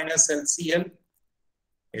UCL minus LCL?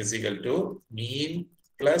 Is equal to mean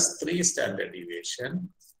plus 3 standard deviation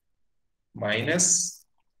minus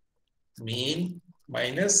mean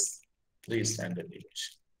minus 3 standard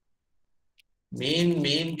deviation.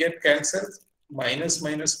 Mean get cancelled,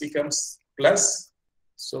 minus becomes plus.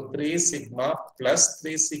 So 3 sigma plus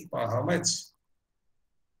 3 sigma, how much?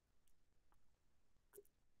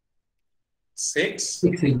 6.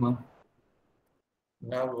 6 sigma.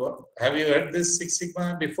 Now, have you heard this 6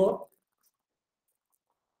 sigma before?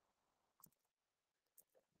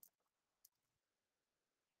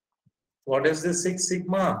 What is this 6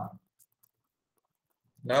 sigma?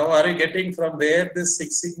 Now, are you getting from where this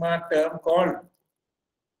 6 sigma term called?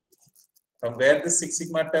 From where this 6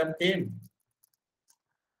 sigma term came?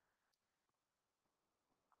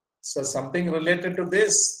 So, something related to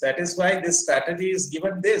this. That is why this strategy is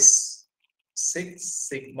given this 6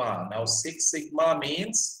 sigma. Now, 6 sigma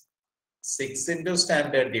means 6 into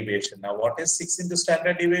standard deviation. Now, what is 6 into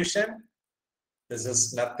standard deviation? This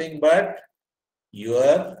is nothing but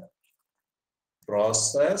your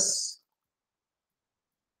process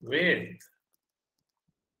weight.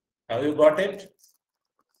 Have you got it?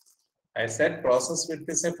 I said process width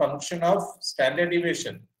is a function of standard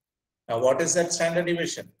deviation. Now, what is that standard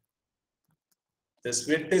deviation? This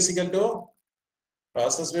width is equal to,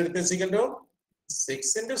 process width is equal to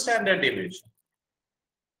 6 into standard deviation.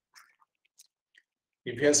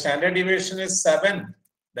 If your standard deviation is 7,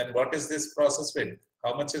 then what is this process width?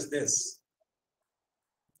 How much is this?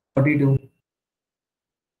 42.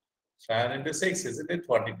 7 into 6, isn't it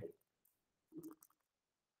 42?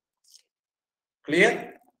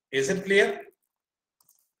 Clear? Is it clear?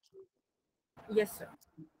 Yes, sir.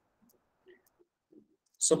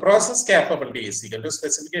 So process capability is equal to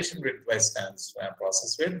specification width by stands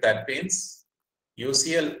process width. That means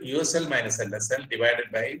USL minus LSL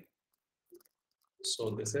divided by. So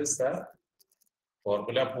this is the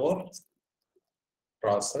formula for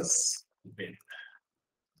process width.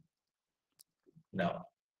 Now,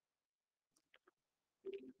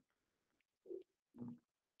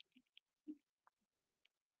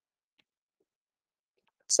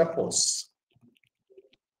 suppose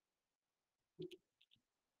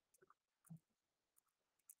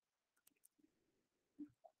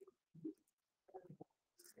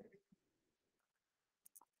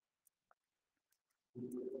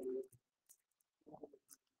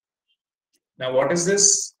now what is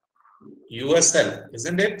this? USL,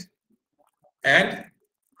 isn't it? And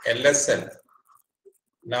LSL.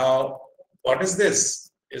 Now, what is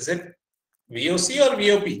this? Is it VOC or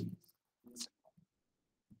VOP?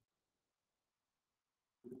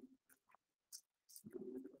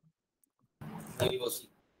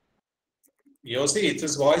 VOC, it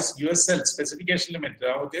is voice USL specification limit.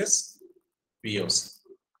 Now it is VOC.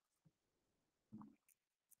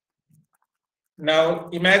 Now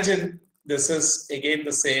imagine this is again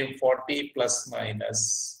the same 40 plus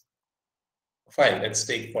minus 5. Let's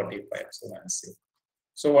take 45. So let's see.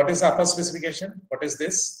 So what is upper specification? What is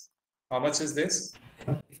this? How much is this?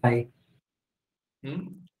 5.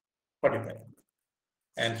 45.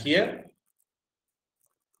 And here?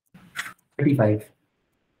 35.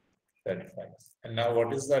 35. And now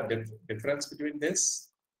what is the difference between this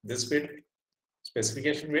width,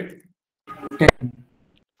 specification width? 10.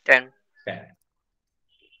 10. 10.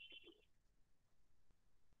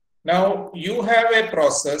 Now you have a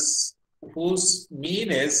process whose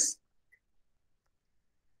mean is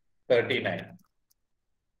 39.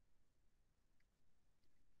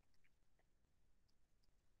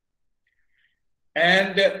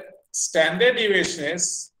 And standard deviation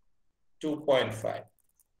is 2.5.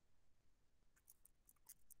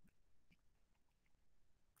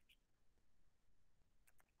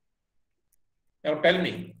 Now tell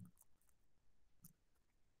me,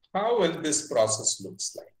 how will this process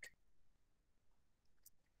looks like?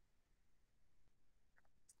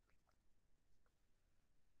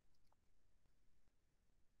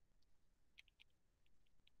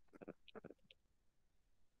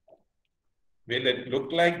 Will it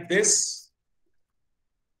look like this?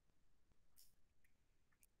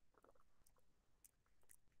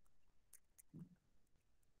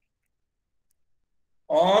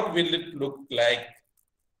 Or will it look like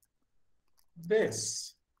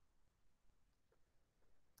this?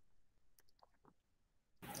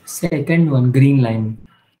 Second one, green line.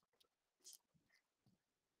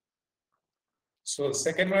 So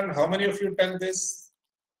second one, how many of you tell this?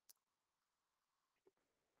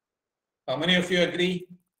 How many of you agree?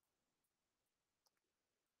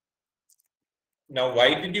 Now,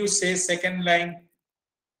 why did you say second line?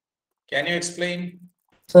 Can you explain?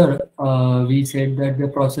 Sir, we said that the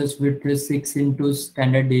process width is 6 into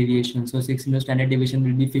standard deviation. So 6 into standard deviation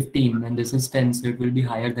will be 15 and this is 10. So it will be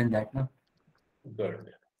higher than that. No?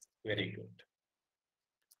 Good. Very good.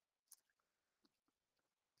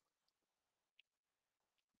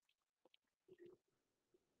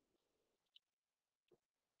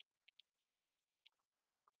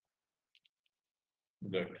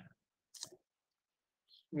 Good.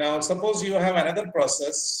 Now, suppose you have another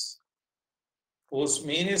process whose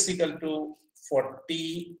mean is equal to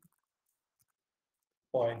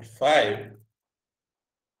 40.5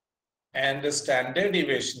 and the standard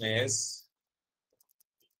deviation is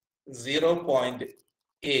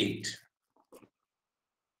 0.8.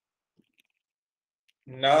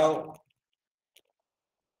 Now,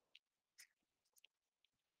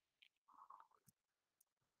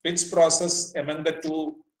 which process among the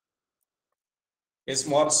two is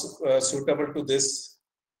more suitable to this?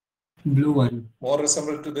 Blue one. More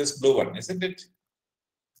resemble to this blue one, isn't it?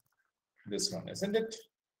 This one, isn't it?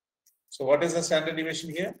 So what is the standard deviation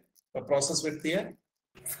here? The process width here?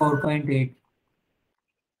 4.8.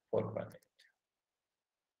 4.8.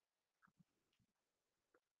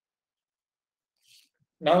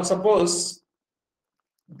 Now suppose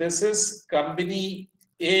this is company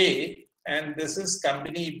A and this is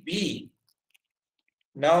company B.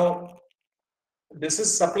 Now this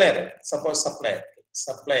is supplier. Suppose supplier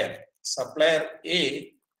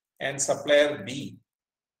A and supplier B.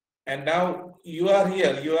 And now you are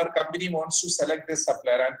here, your company wants to select this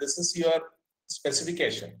supplier and this is your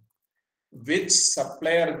specification. Which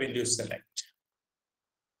supplier will you select?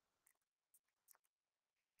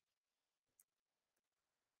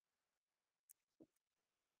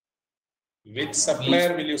 Which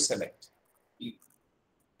supplier will you select?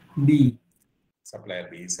 B. Supplier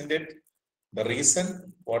B, isn't it? The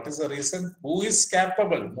reason, what is the reason? Who is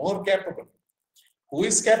capable, more capable? Who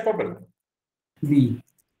is capable? B.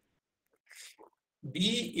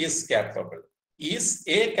 B is capable. Is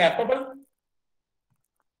A capable?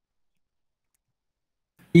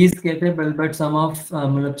 He is capable, but some of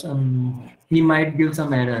he might give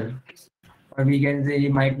some error. Or we can say he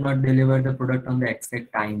might not deliver the product on the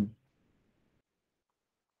exact time.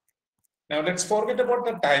 Now let's forget about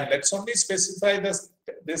the time. Let's only specify this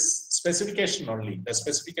specification only, the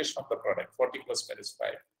specification of the product, 40 plus minus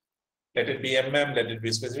 5. Let it be mm, let it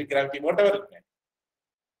be specific gravity, whatever it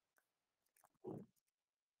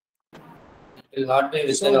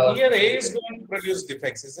may. So here A is going to produce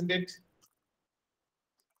defects, isn't it?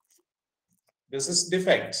 This is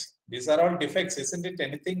defects. These are all defects, isn't it?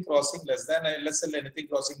 Anything crossing less than LSL, anything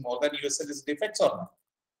crossing more than USL is defects or not?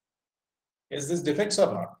 Is this defects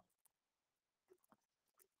or not?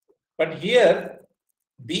 But here,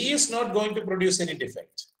 B is not going to produce any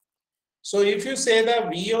defect. So if you say the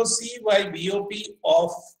VOC by VOP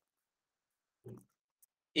of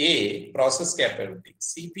A, process capability,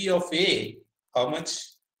 CP of A, how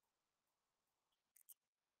much?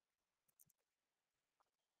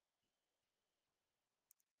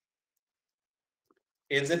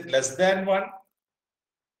 Is it less than 1?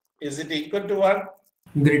 Is it equal to 1?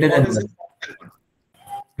 Greater Or than is 1. it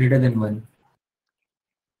Greater than 1.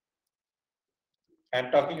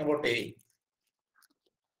 I'm talking about A.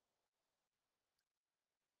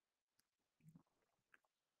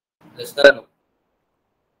 Less than.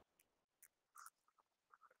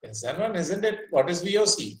 Less than 1, isn't it? What is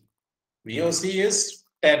VOC? VOC is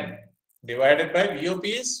 10 divided by VOP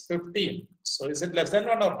is 15. So is it less than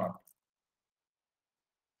 1 or not?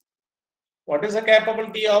 What is the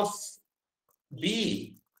capability of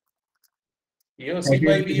B? VOC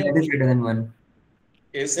by That is VOP. greater than 1.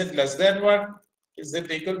 Is it less than 1? Is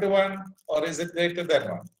it equal to 1? Or is it greater than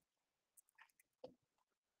 1?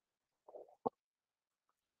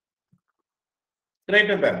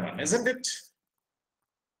 Greater than 1, isn't it?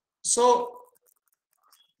 So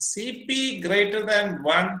CP greater than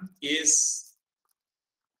 1 is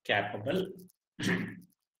capable.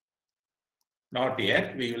 Not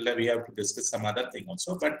yet. We have to discuss some other thing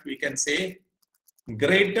also, but we can say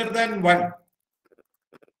greater than 1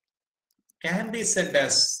 can be said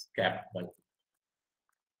as capable.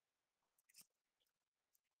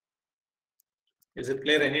 Is it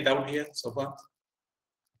clear? Any doubt here so far?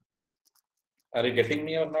 Are you getting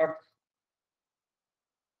me or not?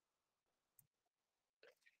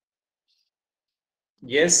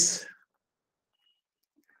 Yes.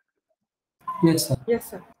 Yes, sir. Yes,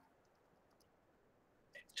 sir.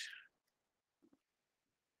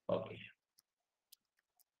 Okay.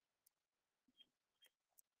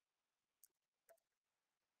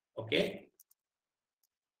 Okay.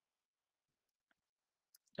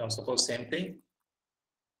 Now suppose same thing.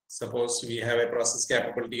 Suppose we have a process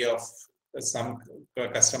capability of some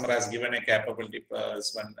customer has given a capability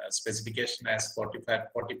one specification as 40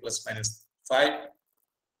 plus minus 5.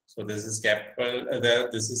 So this is capable.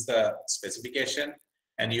 This is the specification,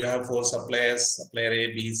 and you have 4 suppliers: supplier A,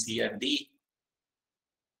 B, C, and D.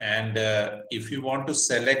 And if you want to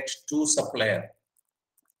select 2 suppliers,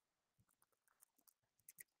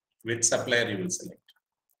 which supplier you will select?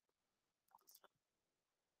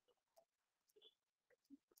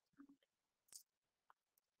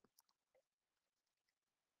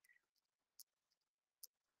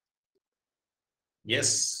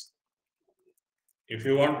 Yes. If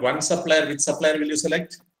you want 1 supplier, which supplier will you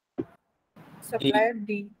select? Supplier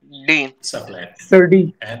D. D. Supplier. Sir,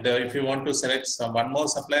 D. And if you want to select one more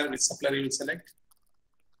supplier, which supplier you will select?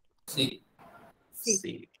 C.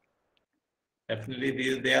 C.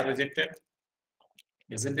 Definitely they are rejected,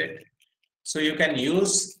 isn't it? So you can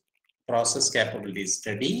use process capability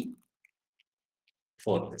study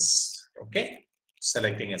for this. Okay,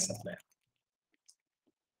 selecting a supplier.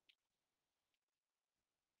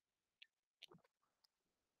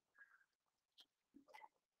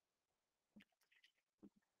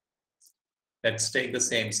 Let's take the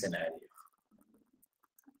same scenario.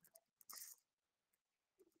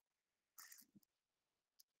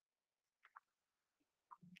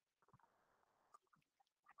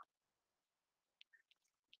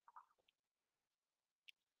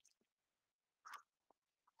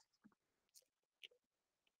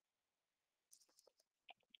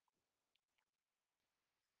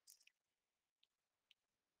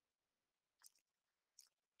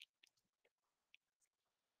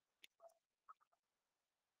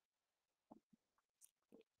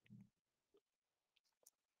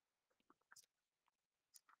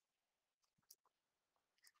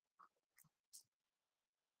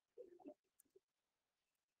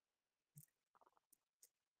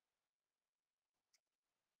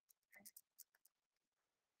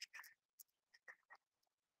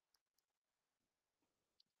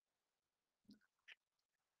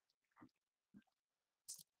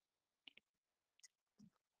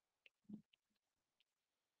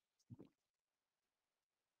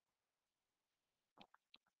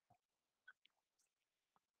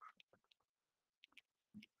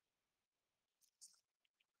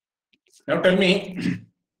 Now tell me,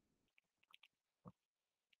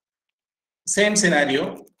 same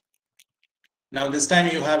scenario. Now this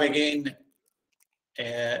time you have again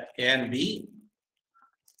A and B,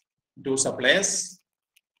 2 suppliers,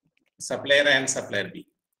 supplier A and supplier B.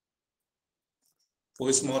 Who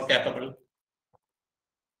is more capable?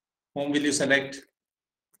 Whom will you select?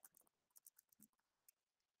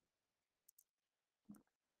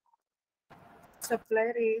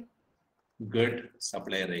 Supplier A. Good,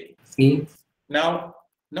 supplier A. C. Now,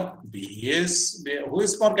 no, who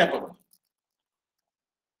is more capable?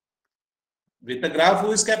 With the graph,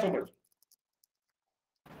 who is capable?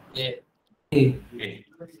 A. A.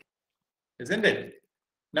 Isn't it?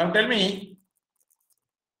 Now tell me,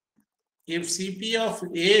 if CP of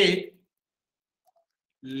A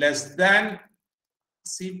less than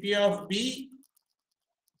CP of B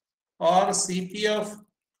or CP of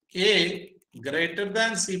A greater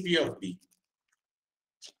than CP of B.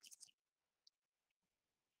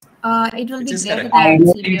 It will Which be is greater correct. than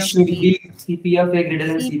Ideally, it CP should of B. be CP of A greater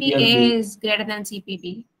than CP of CPA B. is greater than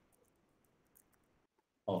CPB.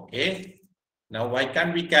 Okay. Now, why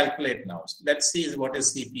can't we calculate now? Let's see what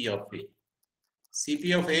is CP of A.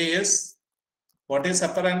 CP of A is, what is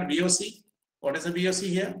upper and VOC? What is the VOC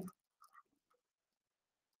here?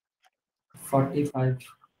 45.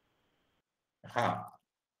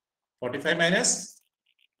 45 minus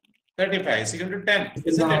 35 is equal to 10,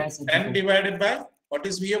 isn't it? 10 divided by, what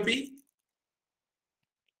is VOP?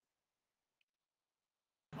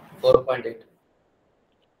 4.8.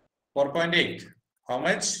 4.8. How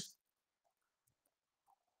much?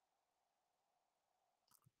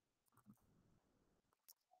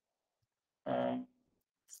 Um,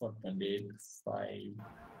 4.85.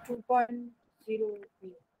 2.08.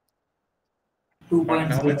 2.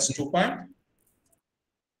 How much? 2 point?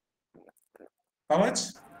 How much?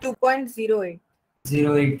 2.08.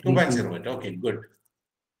 2.08. Okay, good.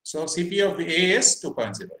 So CP of A is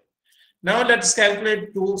 2.08. Now let's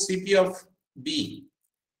calculate CP of B.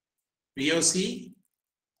 VOC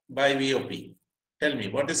by VOP. Tell me,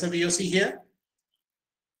 what is the VOC here?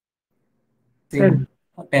 10.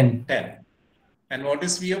 10. And what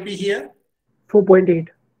is VOP here? 4.8.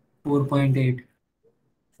 4.8.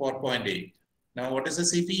 4.8. Now what is the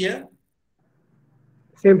CP here?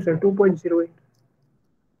 Same, sir. 2.08.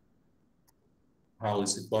 How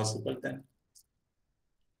is it possible then?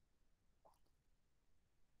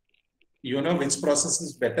 You know which process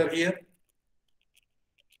is better here?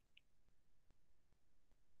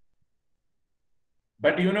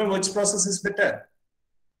 But you know which process is better?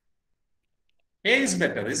 A is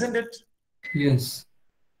better, isn't it? Yes.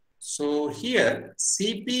 So here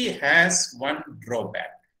CP has one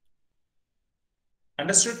drawback.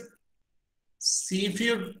 Understood? See, if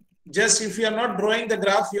you are not drawing the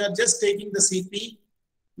graph, you are just taking the CP,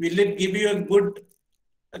 will it give you a good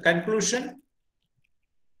conclusion?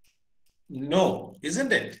 No,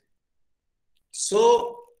 isn't it?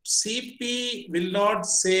 So CP will not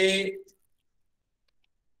say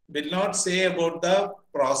about the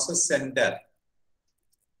process center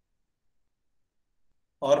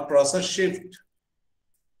or process shift.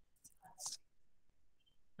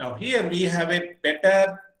 Now here we have a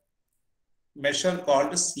better measure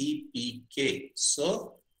called CPK.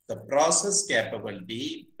 So the process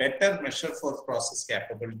capability, better measure for process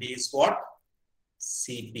capability is what?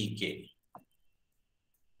 CPK.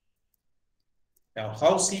 Now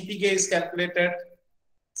how CPK is calculated?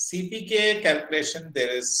 CPK calculation, there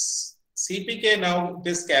is CPK now it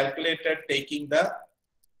is calculated taking the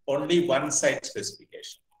only one side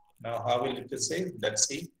specification. Now how will it say? Let's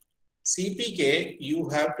see. CPK, you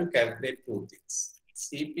have to calculate two things.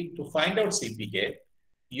 To find out CPK,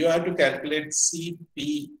 you have to calculate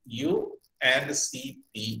CPU and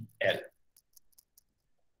CPL.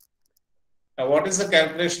 Now, what is the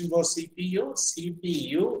calculation for CPU?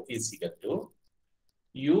 CPU is equal to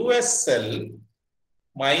USL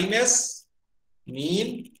minus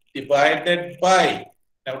mean divided by,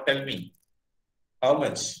 now tell me, how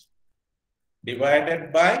much?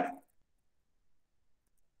 Divided by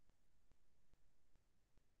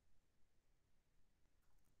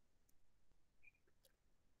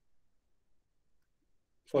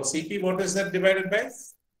for CP, what is that divided by?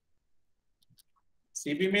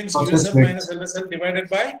 CP means USL minus LSL divided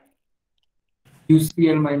by?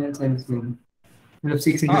 UCL minus LCL.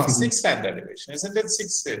 6 standard deviation, isn't it?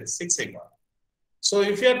 6 sigma. So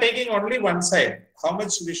if you are taking only one side, how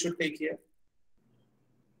much we should take here?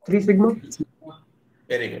 3 sigma.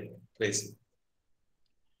 Very good. 3 sigma.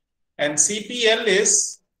 And CPL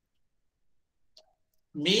is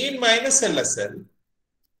mean minus LSL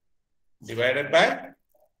divided by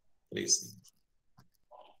 3 sigma.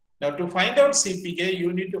 Now to find out CPK,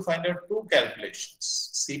 you need to find out two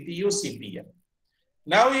calculations, CPU, CPL.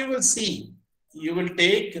 Now you will see, you will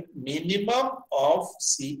take minimum of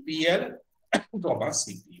CPL,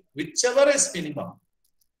 CPU, whichever is minimum.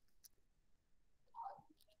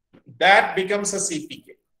 That becomes a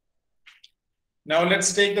CPK. Now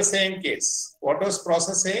let's take the same case. What was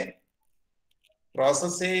process A?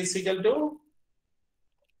 Process A is equal to,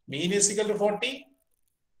 mean is equal to 40.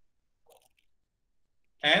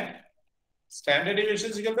 And standard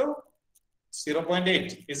deviation is equal to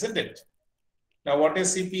 0.8, isn't it? Now what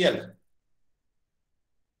is CPL?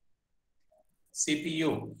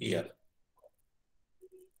 CPU here.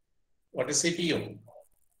 What is CPU?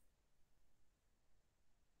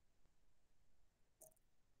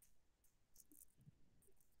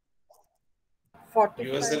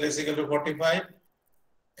 USL is equal to 45.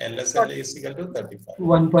 LSL is equal to 35.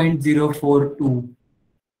 1.042.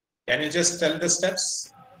 Can you just tell the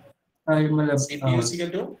steps? CPU is equal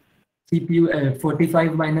to? CPU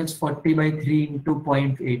 45 minus 40 by 3 into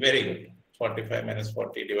 0.8. Very good. 45 minus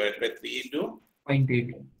 40 divided by 3 into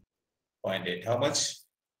 0.8. 0.8. How much?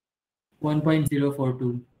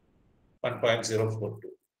 1.042. 1.042.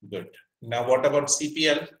 Good. Now, what about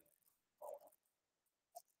CPL?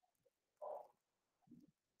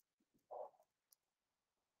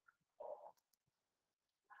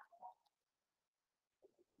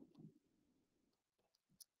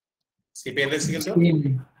 CPL is equal to?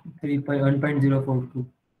 1.042.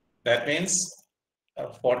 That means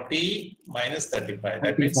 40 minus 35.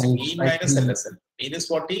 That 35, means mean minus 3. LSL. Mean is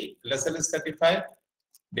 40, LSL is 35,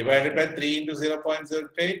 divided by 3 into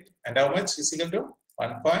 0.08. And how much is equal to?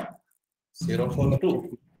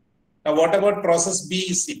 1.042. Now, what about process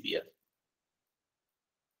B CPL?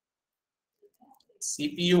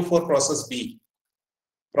 CPU for process B.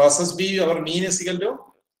 Process B, our mean is equal to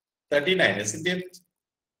 39, isn't it?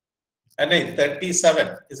 And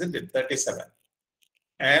 37, isn't it? 37.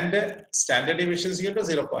 And standard deviation is equal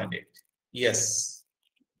to 0.8. Yes.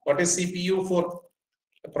 What is CPU for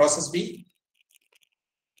process B?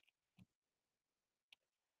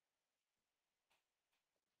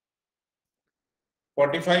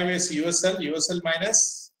 (45) is USL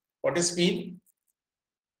minus, what is mean?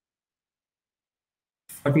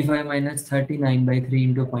 45 minus 39 by 3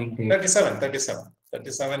 into 0.8.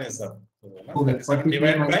 37 is the Okay, 37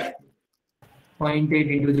 divided by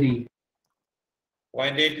 0.8 into 3.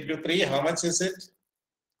 0.8 into 3, how much is it?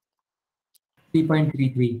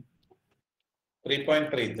 3.33.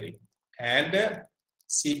 3.33. And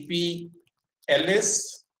CPL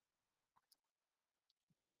is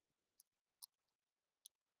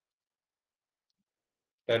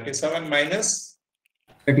 37 minus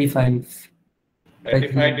 35.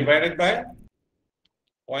 35 divided by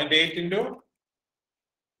 0.8 into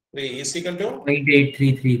 3 is equal to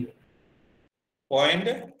 0.833.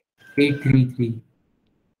 0.833.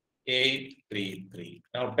 833.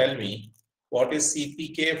 Now tell me, what is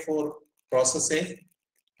CPK for process A?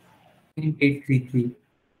 0.833.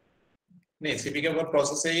 No, CPK for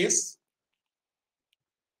process A is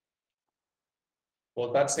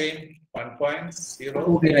both are same, 1.0.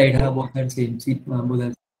 Okay, right. Both are same. Both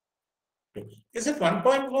are Is it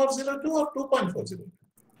 1.402 or 2.402?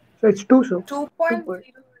 So it's 2, sir. 2.0.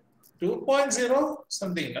 2.0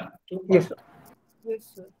 something, no? 2. Yes, sir. Yes,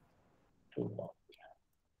 sir. 2.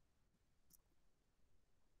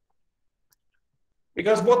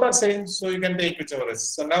 Because both are same, so you can take whichever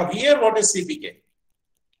is. So now here, what is CPK?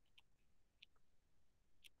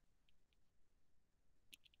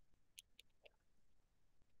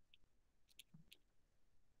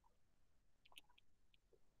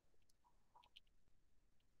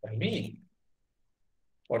 Tell me.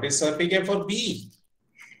 What is CPK for B?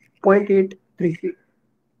 0.833.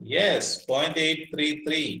 Yes,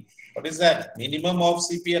 0.833. What is that? Minimum of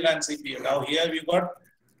CPL and CPU. Now here we got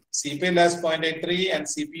CPL as 0.83 and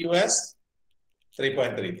CPU as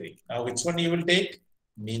 3.33. Now which one you will take?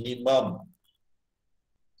 Minimum.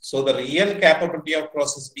 So the real capability of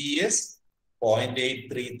process B is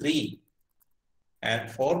 0.833.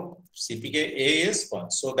 And for CPK A is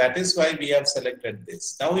 1. So that is why we have selected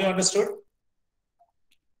this. Now you understood?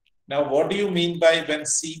 Now what do you mean by when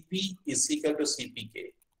CP is equal to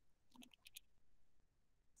CPK?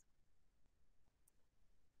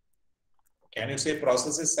 Can you say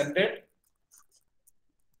process is centered?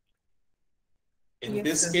 In Yes,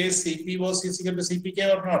 this sir. case, CP was equal to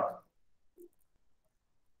CPK or not?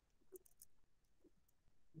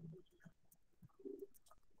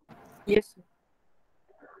 Yes, sir.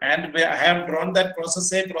 And I have drawn that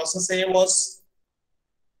process A was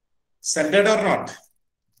centered or not?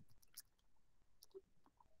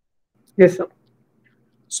 Yes, sir.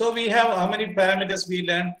 So we have how many parameters we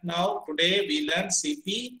learned now? Today we learned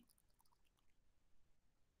CP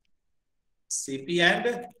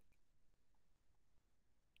and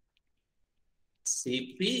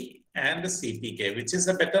CPK. Which is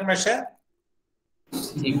a better measure?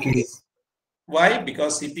 CPK. Why?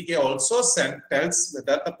 Because CPK also tells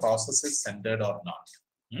whether the process is centered or not.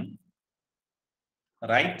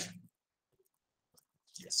 Right?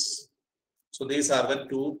 Yes. So these are the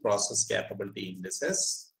two process capability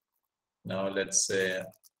indices. Now let's say,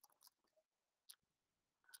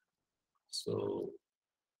 so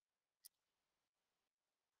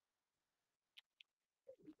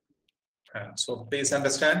please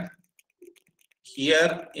understand,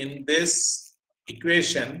 here in this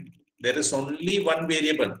equation, there is only one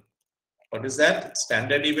variable. What is that?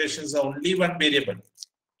 Standard deviation is only one variable.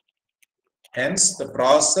 Hence, the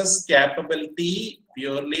process capability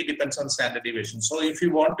purely depends on standard deviation. So, if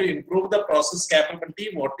you want to improve the process capability,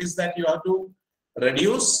 what is that you have to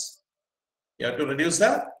reduce? You have to reduce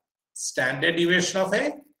the standard deviation of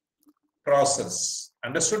a process.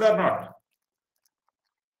 Understood or not?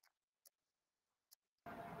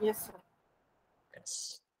 Yes, sir.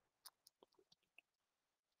 Yes.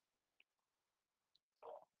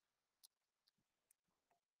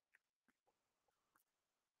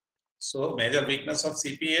 So major weakness of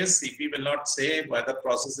CP is CP will not say whether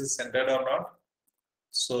process is centered or not.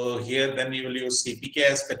 So here then you will use CPK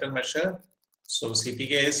as better measure. So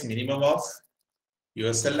CPK is minimum of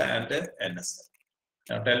USL and NSL.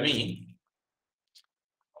 Now tell me,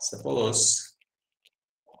 suppose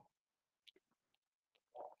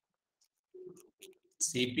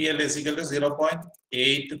CPL is equal to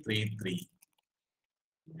 0.833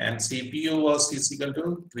 and CPU was equal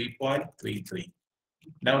to 3.33.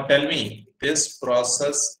 Now tell me, this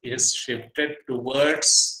process is shifted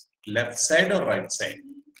towards left side or right side?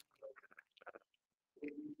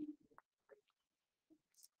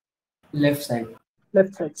 Left side.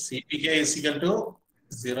 Left side. CPK is equal to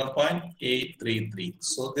 0.833.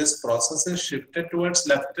 So this process is shifted towards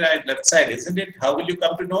left side, isn't it? How will you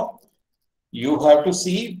come to know? You have to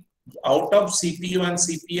see out of CPU and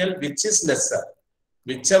CPL which is lesser.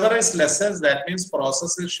 Whichever is lesser, that means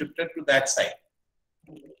process is shifted to that side.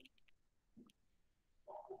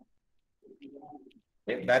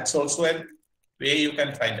 Okay, that's also a way you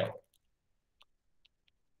can find out.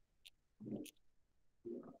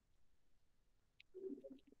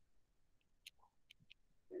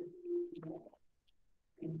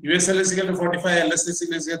 USL is equal to 45, LS is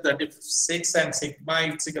equal to 36, and sigma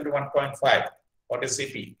is equal to 1.5. What is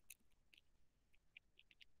CP?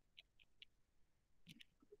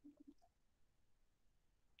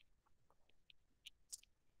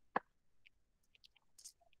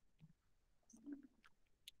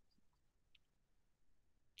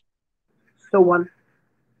 So 1.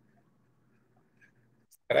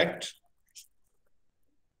 Correct?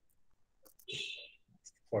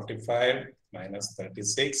 45 minus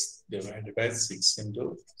 36 divided by 6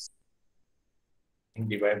 into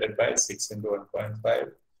divided by 6 into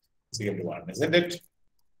 1.5 is equal to 1, isn't it?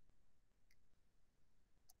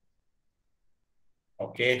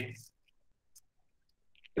 Okay.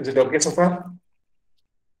 Is it okay so far?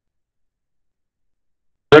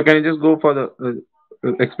 So can you just go for the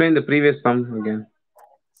explain the previous sum again?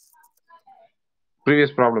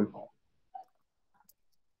 Previous problem.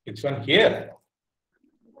 Which one here?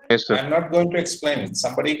 Yes, sir. I'm not going to explain it.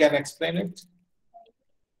 Somebody can explain it.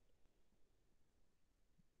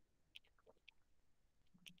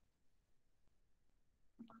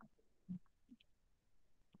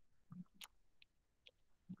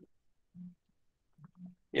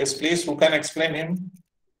 Yes, please. Who can explain him?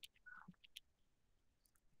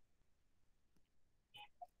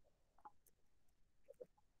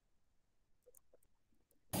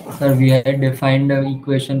 Sir, we had defined the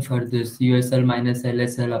equation for this USL minus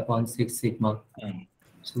LSL upon 6 sigma.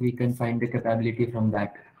 So we can find the capability from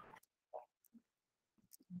that.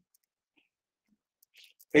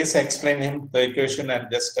 Please explain him the equation and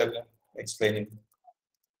just tell him, explain him.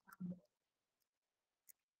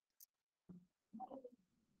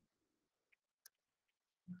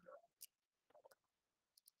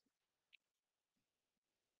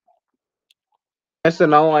 Yes, sir.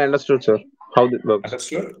 Now I understood, sir, how it works.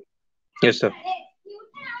 Understood? Yes, sir.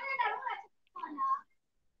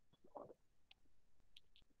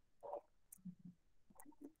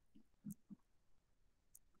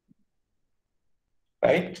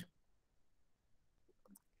 Right?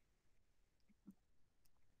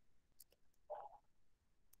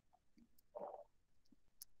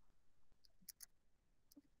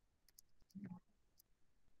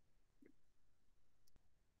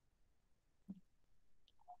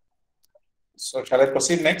 So shall I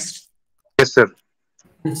proceed next? Yes, sir.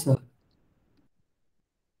 Yes, sir.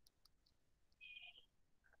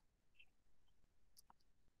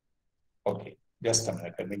 Okay, just a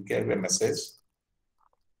minute. Let me give a message.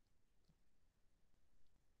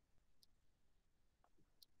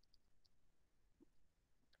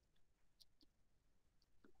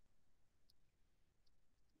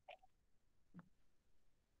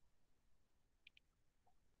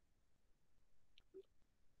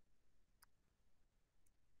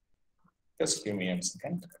 Just give me a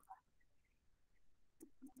second.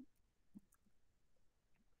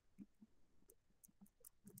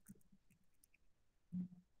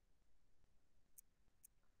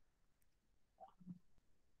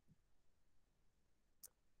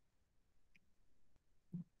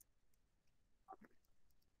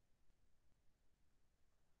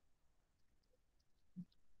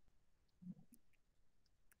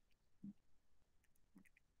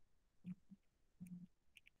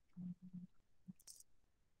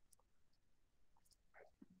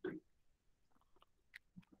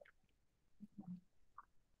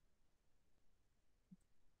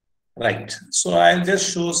 Right. So I'll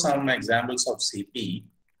just show some examples of CP.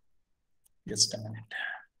 Just a minute.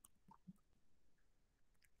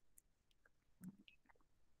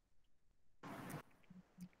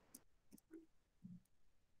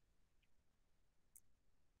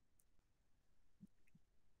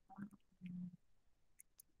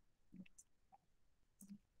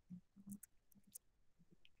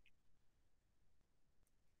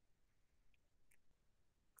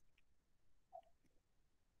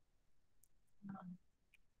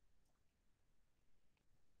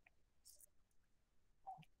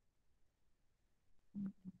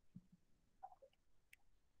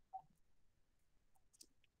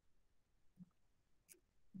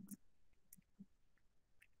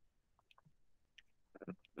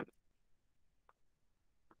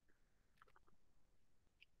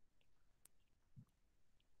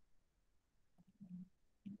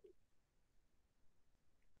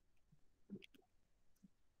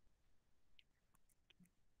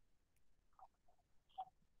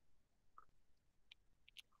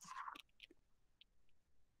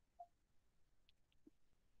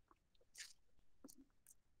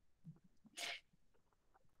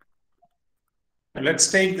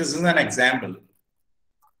 Let's take this as an example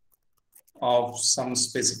of some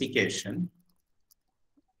specification.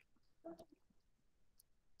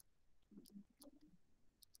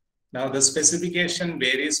 Now the specification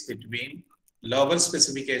varies between, lower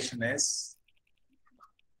specification is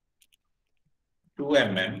 2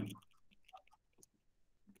 mm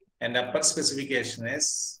and upper specification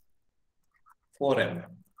is 4 mm.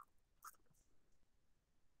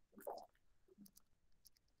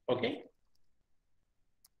 Okay.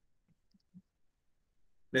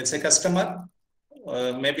 Let's say customer,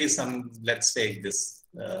 maybe some, let's take this,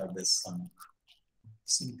 some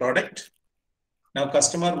product. Now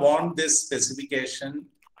customer want this specification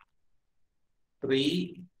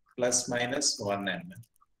 3 plus minus 1 mm.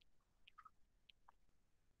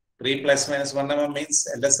 3 plus minus 1 mm means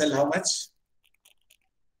LSL how much?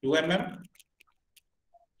 2 mm.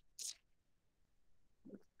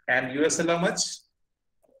 And USL how much?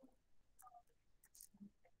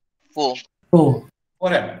 4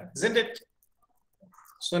 4mm, isn't it?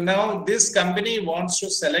 So now this company wants to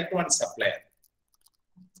select one supplier.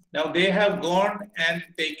 Now they have gone and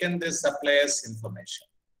taken this supplier's information.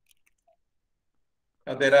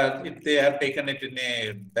 Now if they have taken it in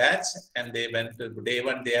a batch and they went to day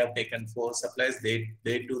one, they have taken 4 suppliers. Day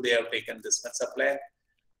 2, they have taken this one supplier.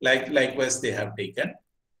 Likewise, they have taken.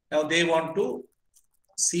 Now they want to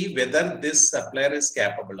see whether this supplier is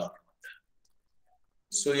capable or not.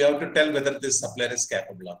 So you have to tell whether this supplier is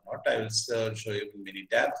capable or not. I will show you in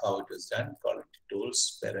Minitab how it is done. Quality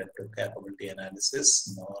tools, Pareto capability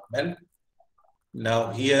analysis, normal.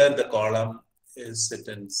 Now here the column is it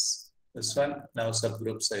in this one. Now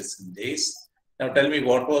subgroup size in days. Now tell me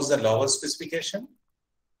what was the lower specification?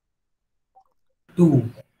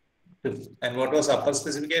 2. And what was upper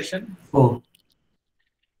specification? 4.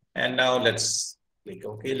 And now let's click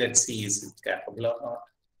OK. Let's see is it capable or not.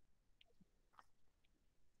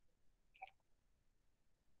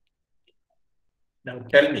 Now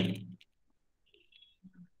tell me,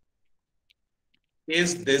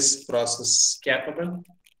 is this process capable?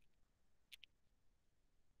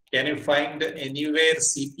 Can you find anywhere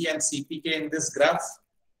CP and CPK in this graph?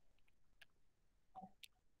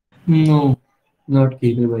 No, not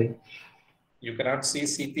capable. You cannot see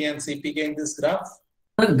CP and CPK in this graph?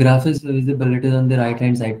 The graph is visible. It is on the right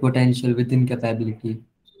hand side. Potential within capability.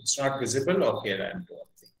 It's not visible? Okay, then.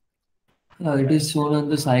 It is shown on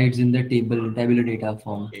the sides in the tabular data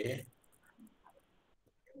form. Okay.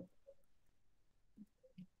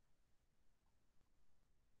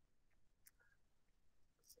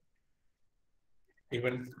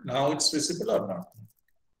 Even now it's visible or not?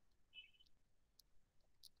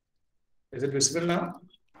 Is it visible now?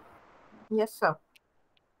 Yes, sir.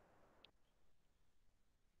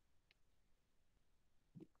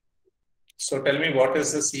 So tell me what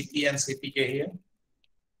is the CP and CPK here?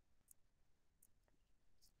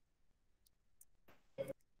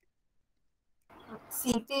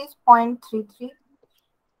 CP is 0.33.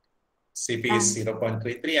 CP is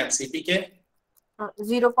 0.33 and CPK?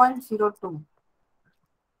 0.02.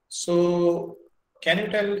 So can you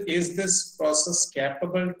tell, is this process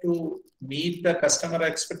capable to meet the customer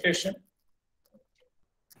expectation?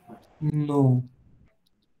 No.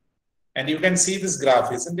 And you can see this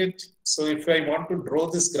graph, isn't it? So if I want to draw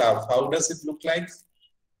this graph, how does it look like?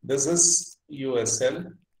 This is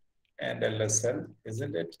USL and LSL,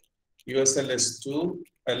 isn't it? USL is 2,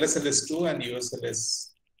 LSL is 2 and USL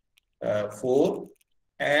is 4.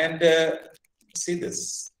 And see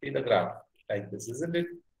this, see the graph like this, isn't it?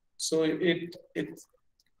 So it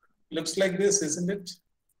looks like this, isn't it?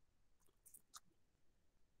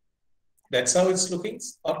 That's how it's looking,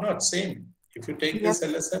 or not? Same. If you take Yes.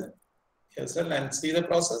 this LSL and see the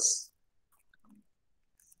process,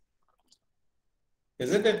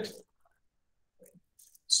 isn't it?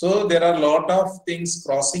 So there are a lot of things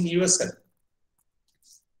crossing USL,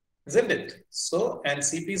 isn't it? So, and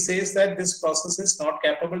CP says that this process is not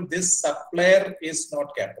capable, this supplier is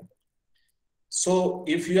not capable. So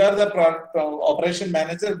if you are the operation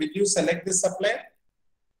manager, will you select this supplier?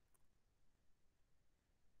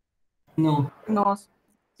 No. No.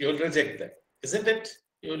 You will reject that, isn't it?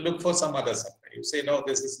 You will look for some other supplier. You say, no,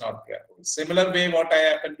 this is not capable. Similar way, what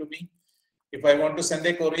happened to me, if I want to send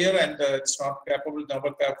a courier and it's not capable, no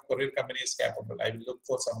courier company is capable, I will look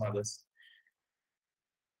for some others,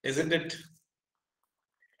 isn't it?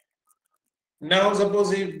 Now,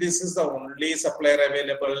 suppose if this is the only supplier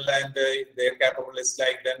available and their capable is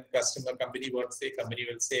like, then customer company will say,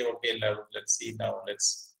 okay, let's see now,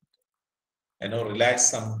 let's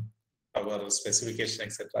relax our specification,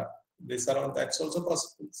 etc. This are all, that's also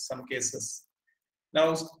possible some cases.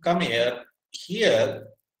 Now come here. Here,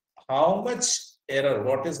 how much error?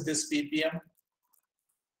 What is this ppm?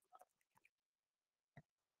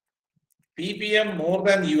 ppm more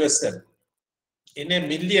than USL in a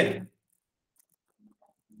million.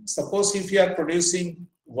 Suppose if you are producing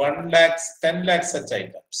 1 lakh, 10 lakh such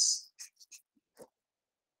items.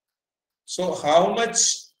 So how much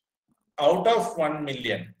out of 1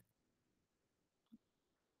 million?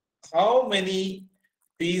 How many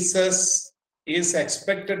pieces is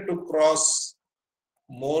expected to cross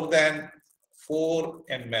more than 4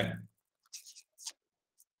 mm?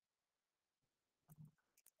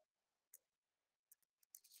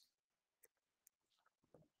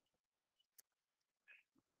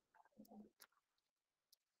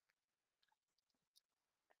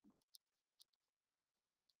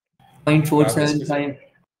 .475,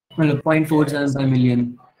 well, 0.475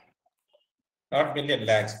 million. Not million,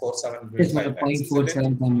 lakhs, 475 Yes, well, lakhs, isn't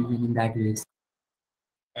it? 0.475 million in that case.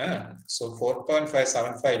 So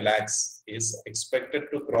 4.575 lakhs is expected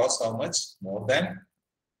to cross how much? More than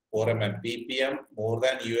 4 mm. ppm more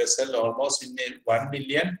than USL almost in 1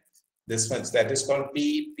 million. This much, that is called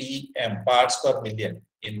ppm, parts per million.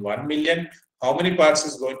 In 1 million, how many parts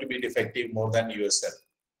is going to be defective more than USL?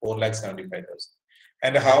 4,75,000.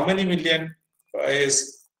 And how many million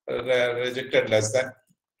is rejected less than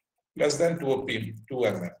 2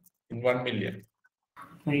 mm in 1 million?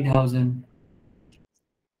 20,000.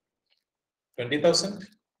 20,000?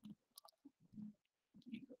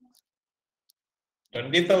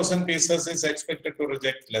 20,000 pieces is expected to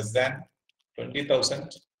reject less than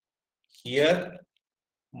 20,000. Here,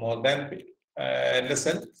 more than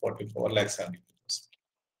LSL, 44 lakhs.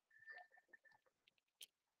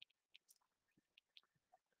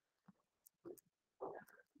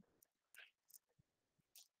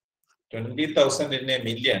 20,000 in a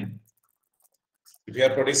million. If you are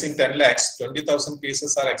producing 10 lakhs, 20,000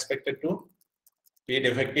 pieces are expected to be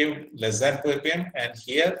defective less than 2 ppm, and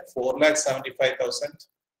here 4,75,000.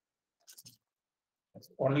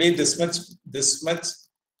 Only this much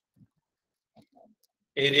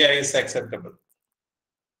area is acceptable,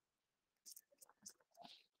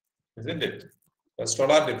 isn't it? Rest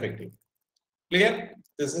all are defective. Clear?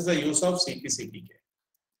 This is the use of CPCPK,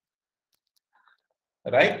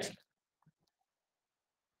 right?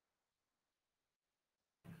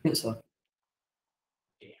 Yes, sir.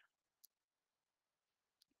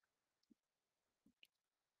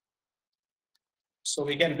 So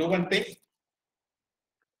we can do one thing.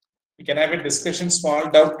 We can have a discussion, small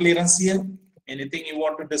doubt clearance here. Anything you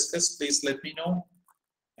want to discuss, please let me know.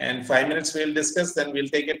 And 5 minutes we'll discuss, then we'll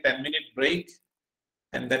take a 10-minute break.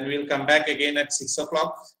 And then we'll come back again at 6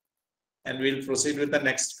 o'clock and we'll proceed with the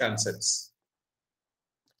next concepts.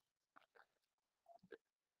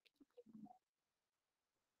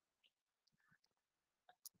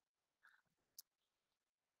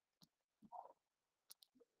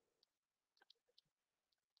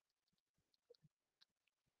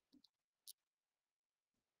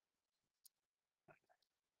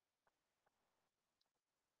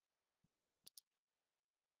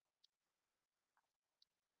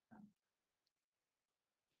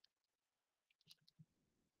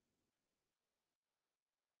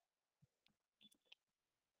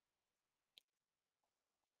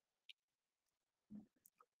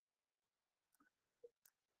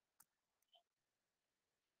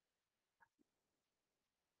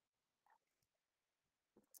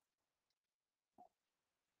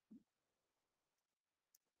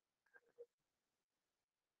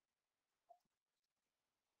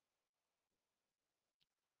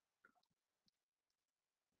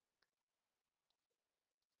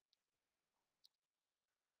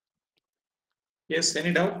 Yes,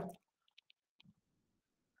 any doubt?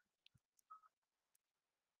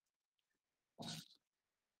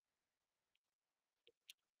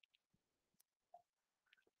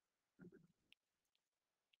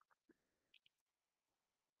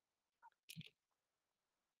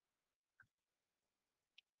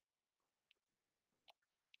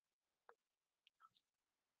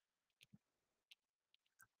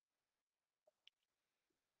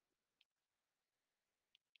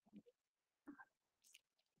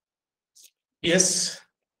 Yes.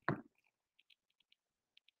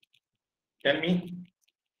 Tell me.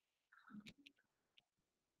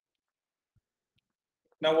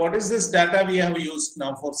 Now, what is this data we have used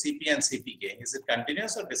now for CP and CPK? Is it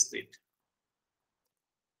continuous or discrete?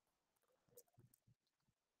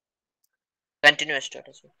 Continuous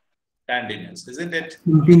data, sir. Continuous, isn't it?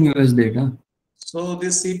 Continuous data. So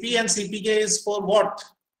this CP and CPK is for what?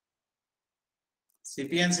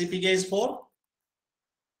 CP and CPK is for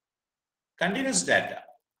continuous data.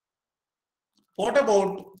 What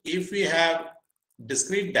about if we have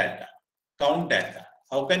discrete data, count data?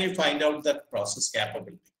 How can you find out the process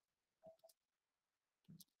capability?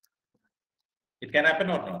 It can happen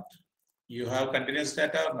or not. You have continuous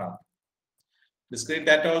data or not. Discrete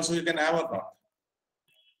data also you can have or not.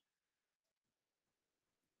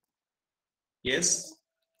 Yes.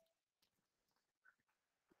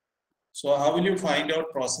 So how will you find out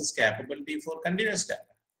process capability for continuous data?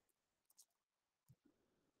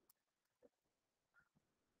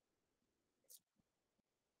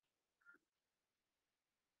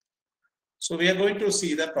 So we are going to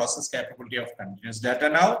see the process capability of continuous data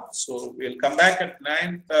now. So we'll come back at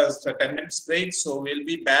 10 minutes break. So we'll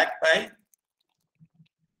be back by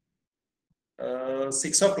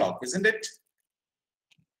 6 o'clock, isn't it?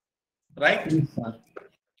 Right?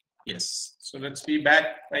 Yes. So let's be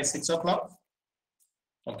back by 6 o'clock.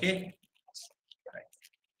 Okay.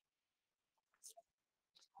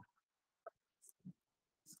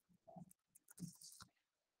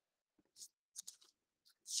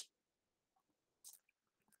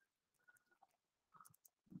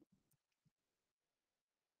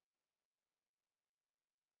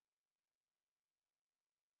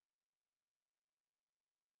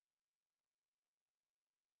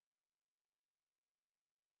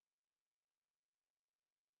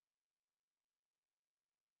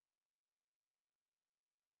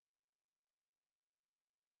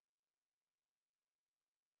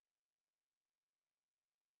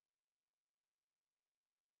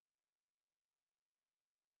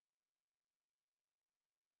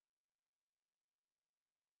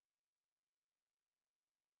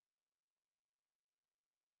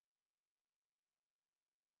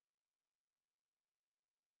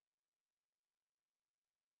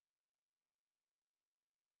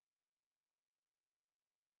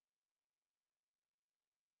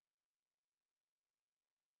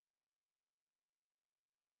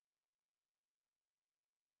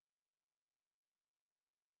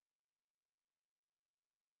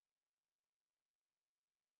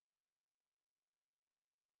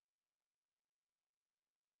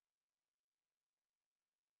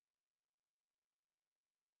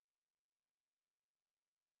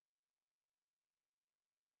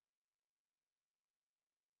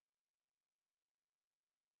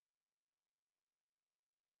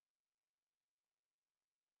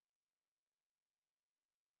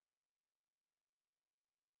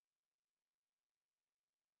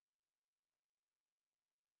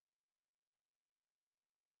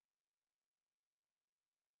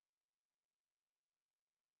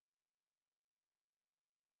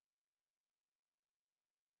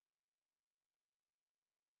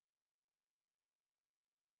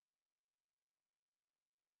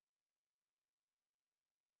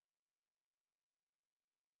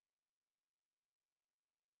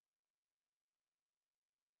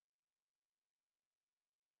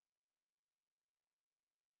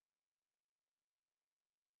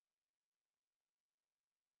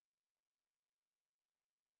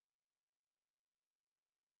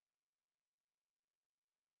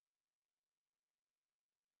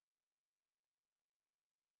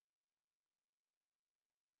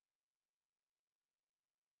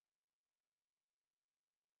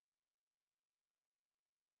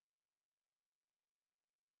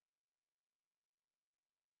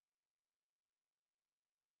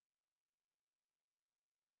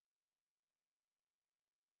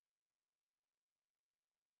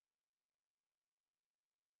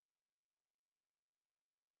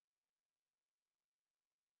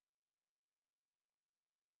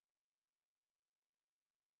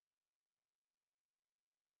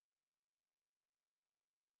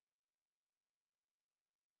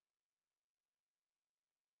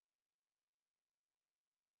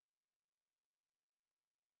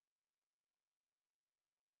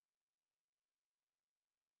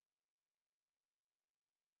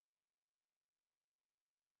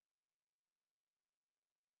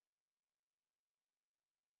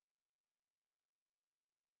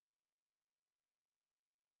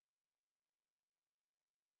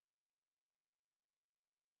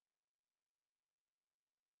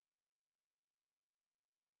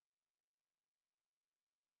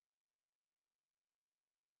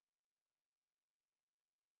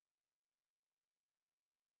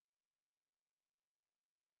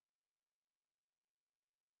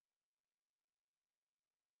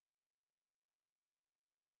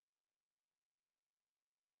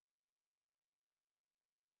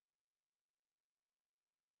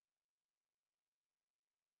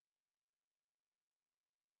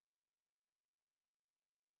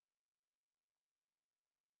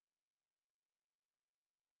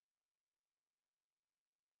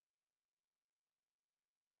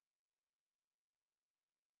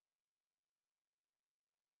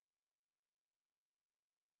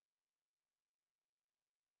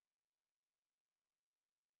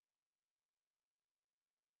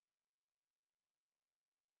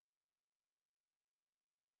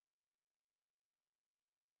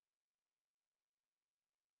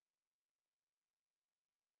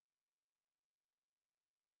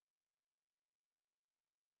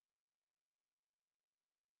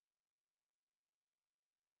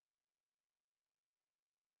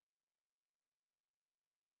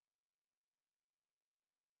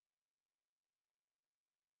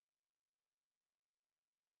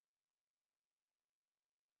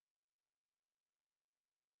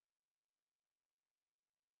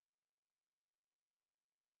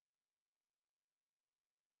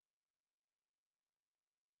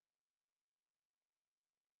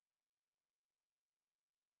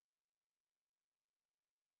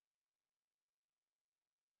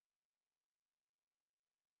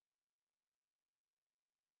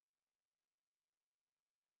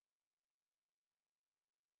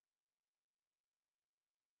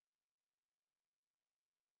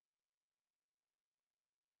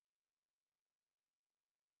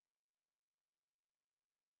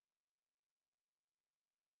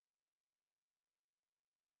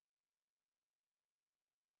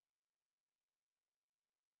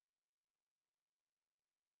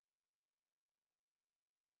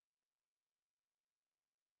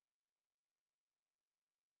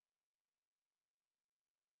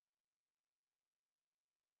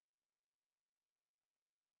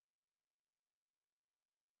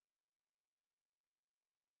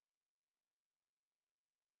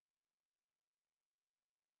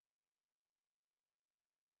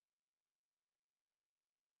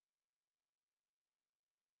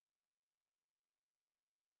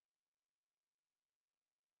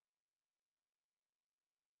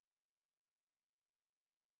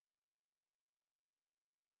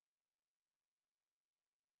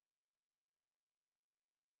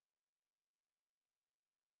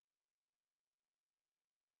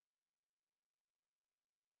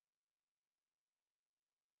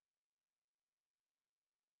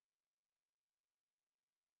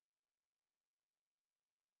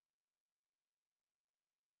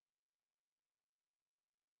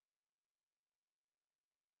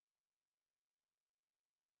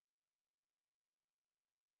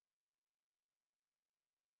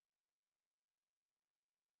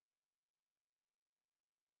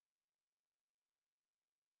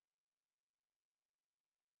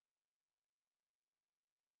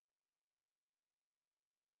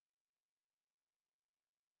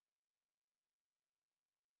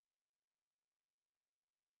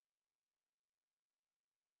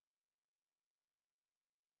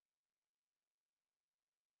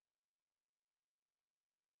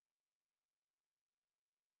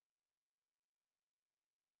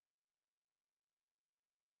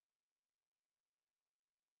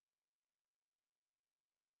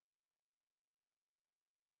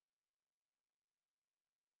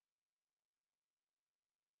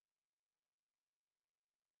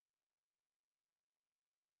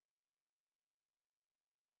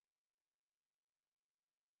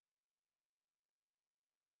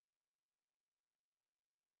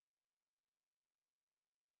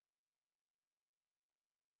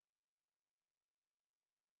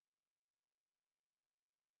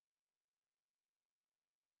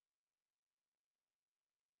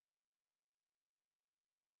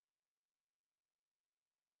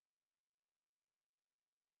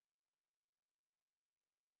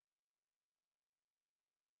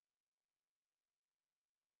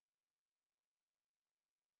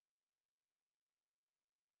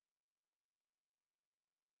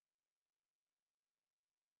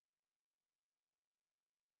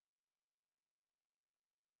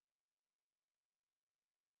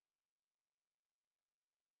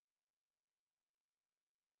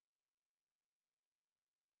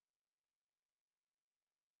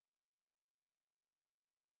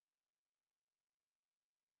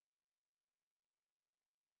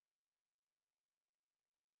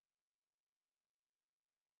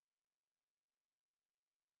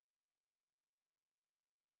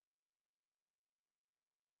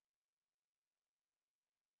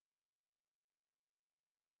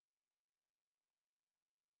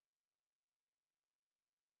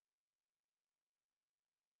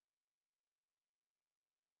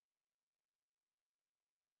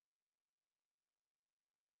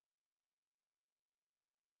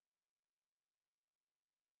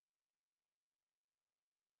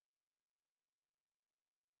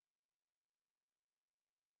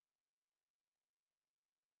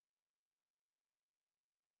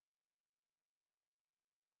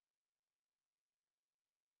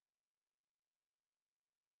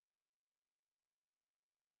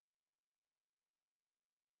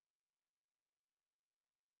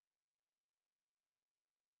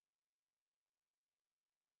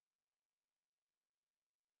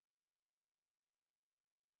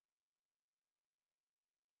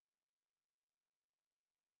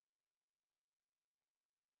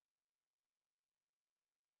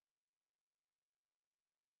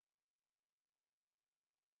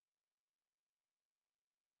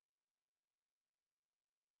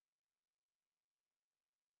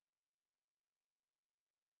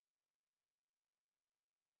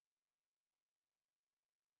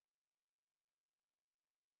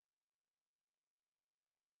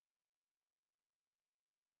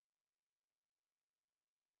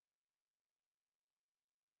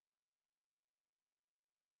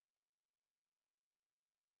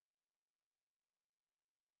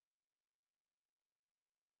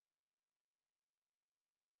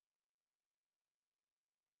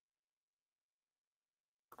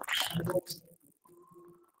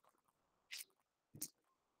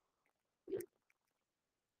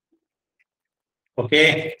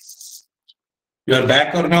 Okay. You are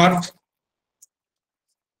back or not?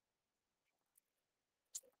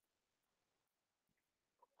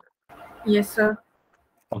 Yes, sir.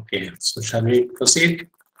 Okay. So shall we proceed?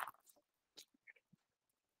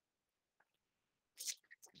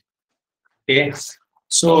 Okay.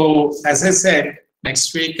 So as I said,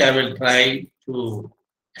 next week I will try to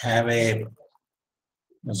have a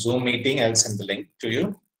Zoom meeting. I'll send the link to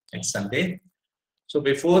you next Sunday. So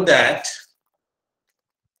before that,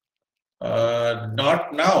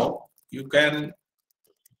 not now, you can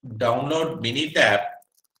download Minitab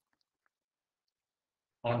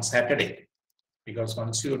on Saturday, because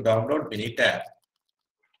once you download Minitab,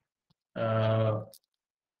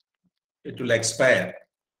 it will expire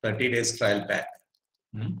 30 days trial pack.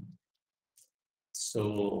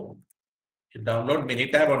 So you download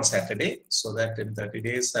Minitab on Saturday so that in 30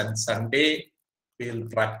 days and Sunday we'll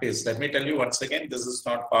practice. Let me tell you once again, this is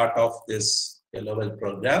not part of this level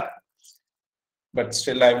program, but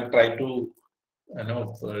still I will try to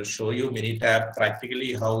show you Minitab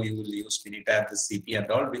practically, how you will use Minitab, the CP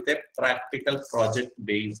and all, with a practical project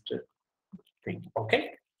based thing.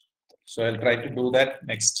 Okay. So I'll try to do that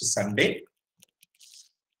next Sunday.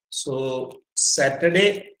 So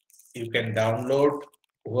Saturday, you can download,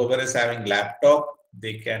 whoever is having laptop,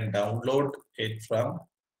 they can download it from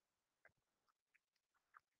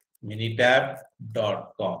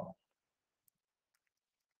minitab.com.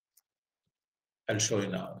 I'll show you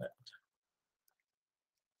now that.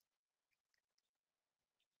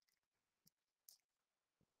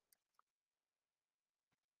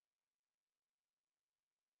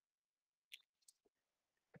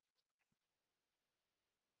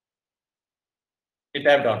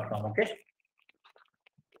 Minitab.com, okay?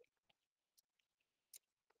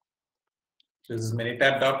 This is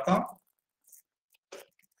minitab.com.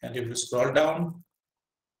 And if you scroll down,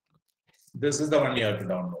 this is the one you have to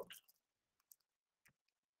download.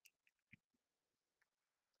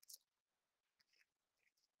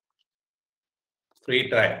 Free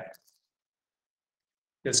trial.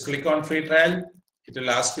 Just click on free trial. It will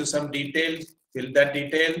ask you some details. Fill that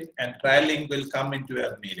detail, and trial link will come into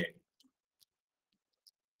your mail.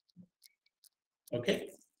 Okay.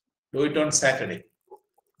 Do it on Saturday.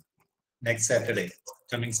 Next Saturday.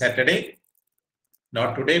 Coming Saturday.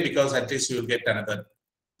 Not today, because at least you will get another,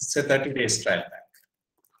 say, 30 days trial back.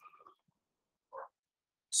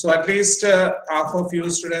 So at least half of you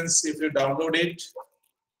students, if you download it,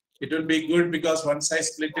 it will be good, because once I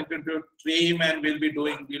split it into a team and we'll be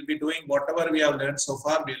doing whatever we have learned so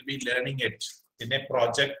far, we'll be learning it in a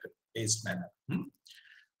project-based manner.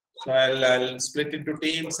 So I'll split into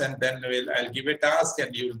teams, and then I'll give a task,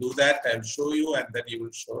 and you will do that. I'll show you, and then you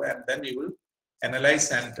will show, and then you will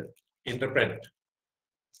analyze and interpret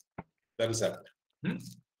the result.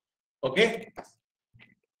 Okay.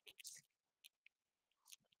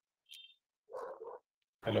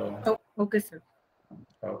 Hello. Oh, okay, sir.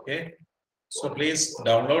 Okay. So please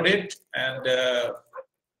download it, and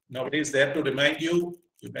nobody is there to remind you.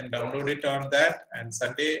 You can download it on that, and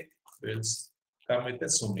Sunday we'll come with a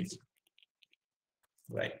Zoom meeting.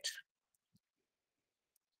 Right.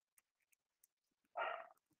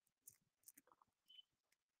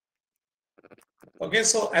 Okay,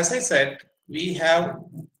 so as I said, we have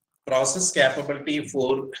process capability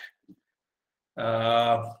for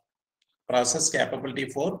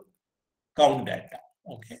count data.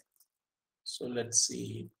 Okay, so let's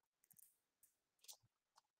see.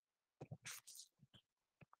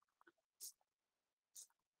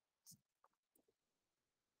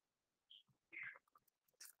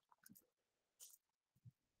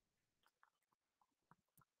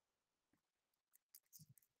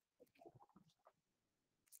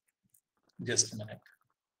 Just a minute.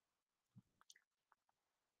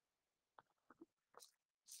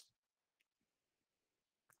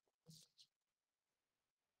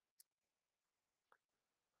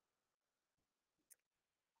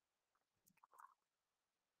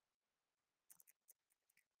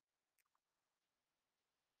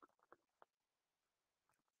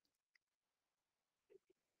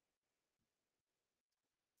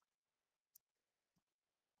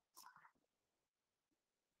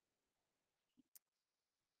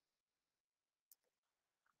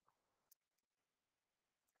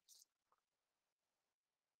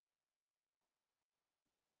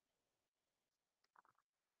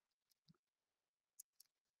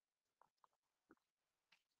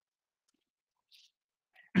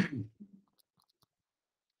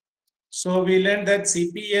 So we learned that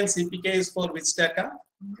CP and CPK is for which data?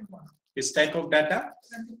 Which type of data?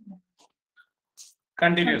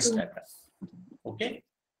 Continuous data. Okay.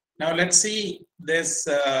 Now let's see this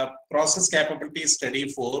process capability study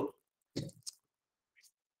for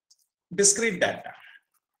discrete data.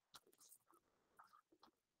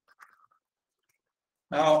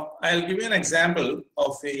 Now I'll give you an example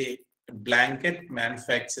of a blanket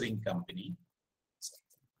manufacturing company.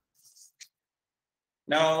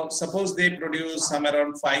 Now suppose they produce somewhere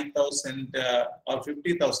around 5,000 or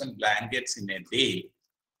 50,000 blankets in a day.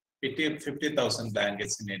 50,000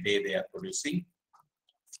 blankets in a day they are producing.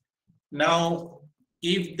 Now,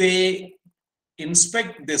 if they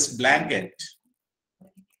inspect this blanket,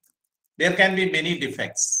 there can be many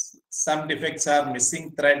defects. Some defects are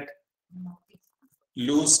missing thread,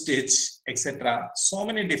 loose stitch, etc. So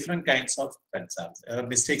many different kinds of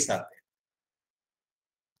mistakes are there.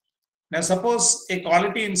 Now, suppose a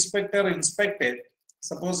quality inspector inspected,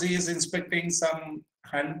 suppose he is inspecting some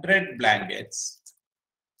 100 blankets.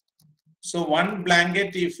 So one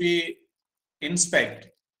blanket, if we inspect,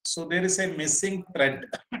 so there is a missing thread.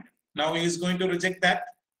 Now he is going to reject that.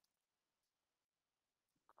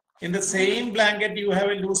 In the same blanket, you have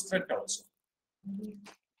a loose thread also.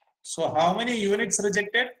 So how many units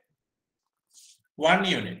rejected? 1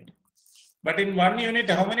 unit. But in 1 unit,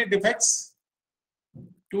 how many defects?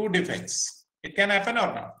 2 defects. It can happen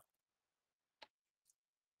or not?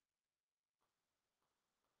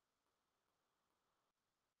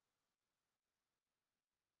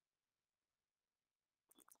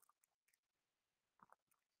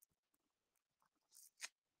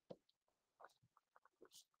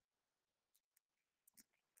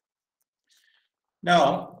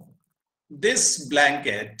 Now, this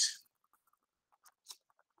blanket,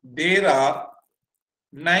 there are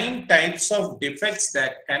 9 types of defects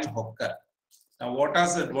that can occur. Now, what are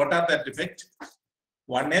the defects?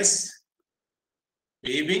 One is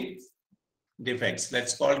weaving defects.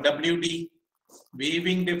 Let's call WD.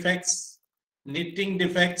 Weaving defects, knitting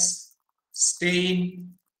defects,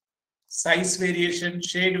 stain, size variation,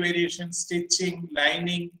 shade variation, stitching,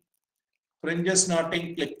 lining, fringes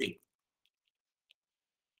knotting, clipping.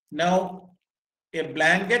 Now, a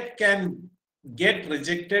blanket can get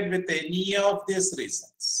rejected with any of these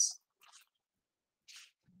reasons.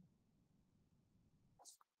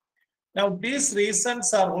 Now, these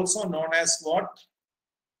reasons are also known as what?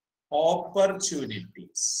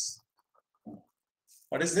 Opportunities.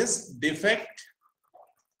 What is this? Defect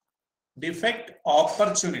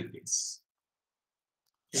opportunities.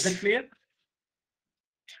 Is it clear?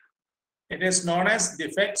 It is known as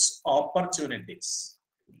defects opportunities.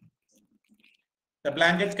 The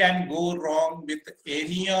blanket can go wrong with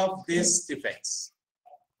any of these defects.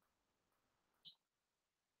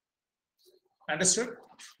 Understood?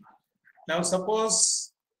 Now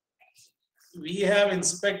suppose we have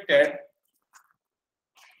inspected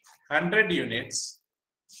 100 units.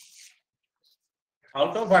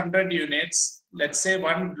 Out of 100 units, let's say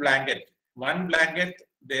one blanket,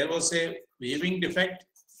 there was a weaving defect,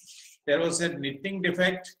 there was a knitting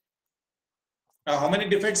defect. Now how many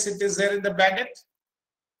defects it is there in the blanket?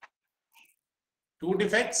 2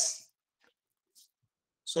 defects.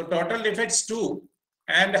 So total defects 2.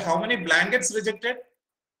 And how many blankets rejected?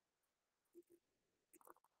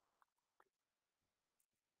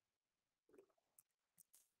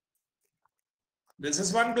 This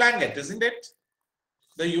is one blanket, isn't it?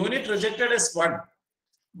 The unit rejected is 1.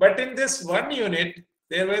 But in this 1 unit,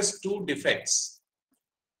 there was 2 defects.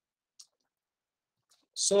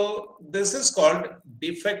 So this is called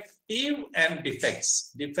defective and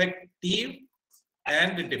defects. Defective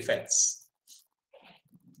and defects.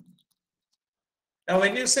 Now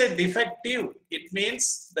when you say defective, it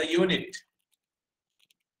means the unit.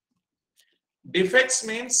 Defects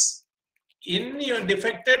means in your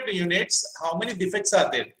defected units, how many defects are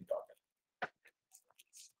there in total?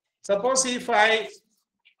 Suppose if I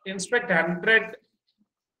inspect 100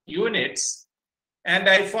 units and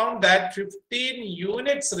I found that 15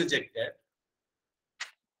 units rejected,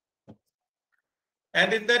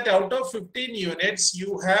 and in that out of 15 units,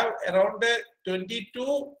 you have around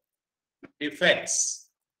 22 defects.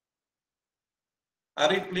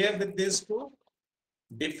 Are you clear with these two?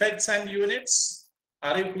 Defects and units.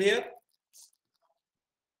 Are you clear?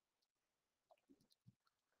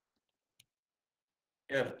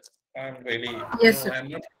 Yeah, I'm really, Yes, sir. I'm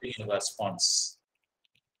not getting a response.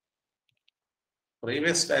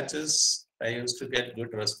 Previous batches, I used to get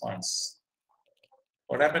good response.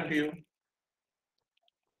 What happened to you?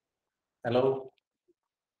 Hello?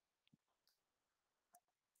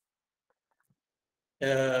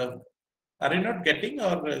 Are you not getting,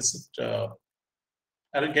 or is it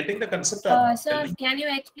Are you getting the concept? Or not? Tell Sir, me. can you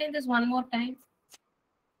explain this one more time?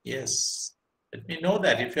 Yes. Let me know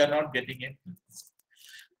that if you are not getting it.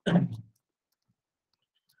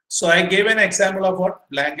 So I gave an example of what?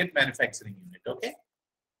 Blanket manufacturing unit. Okay.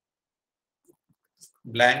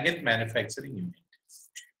 Blanket manufacturing unit.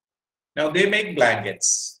 Now they make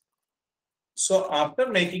blankets. So after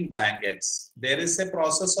making blankets, there is a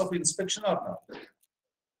process of inspection or not?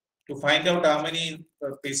 To find out how many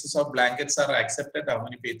pieces of blankets are accepted, how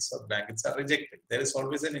many pieces of blankets are rejected. There is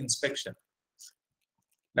always an inspection.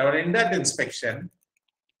 Now in that inspection,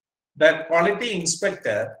 the quality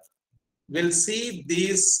inspector will see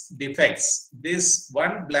these defects. This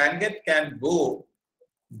one blanket can go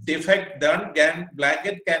defect, then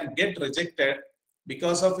blanket can get rejected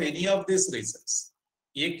because of any of these reasons.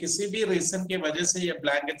 ये किसी भी reason की वजह से ये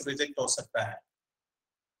blanket reject हो सकता है.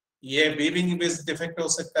 ये वीविंग बेस्ड डिफेक्ट हो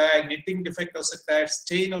सकता है, निटिंग डिफेक्ट हो सकता है,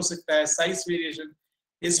 स्टेन हो सकता है, साइज वेरिएशन.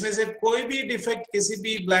 इसमें से कोई भी डिफेक्ट किसी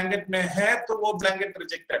भी ब्लैंकेट में है तो वो blanket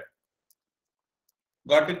rejected.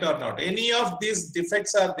 Got it or not? Any of these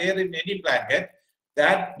defects are there in any blanket,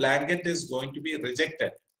 that blanket is going to be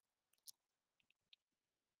rejected.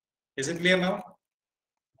 Is it clear now?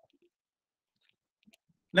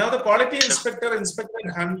 Now the quality inspector inspected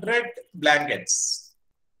 100 blankets.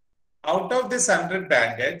 Out of this 100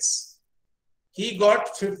 blankets, he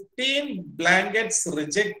got 15 blankets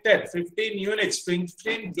rejected, 15 units,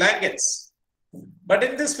 15 blankets. But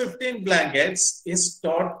in this 15 blankets, his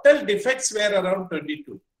total defects were around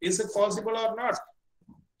 22. Is it possible or not?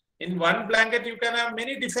 In one blanket, you can have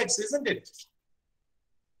many defects, isn't it?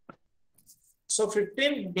 So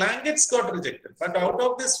 15 blankets got rejected. But out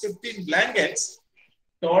of this 15 blankets,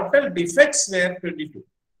 total defects were 22.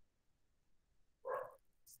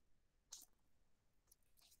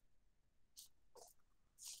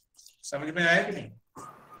 समझ में आया कि नहीं?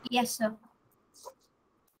 Yes, sir.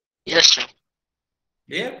 Yes, sir.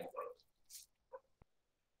 Clear?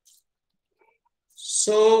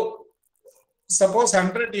 So, suppose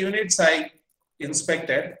 100 units I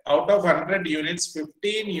inspected. Out of 100 units,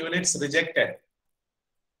 15 units rejected.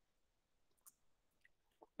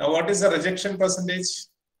 Now, what is the rejection percentage?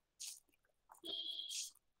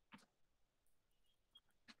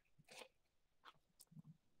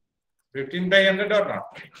 $15 by 100 or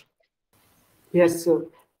not? Yes, sir.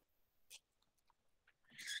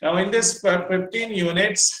 Now, in this 15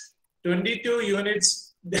 units, 22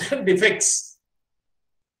 units defects.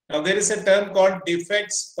 Now, there is a term called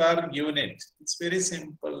defects per unit. It's very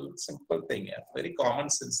simple thing, yeah. Very common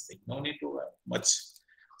sense thing. No need to have much.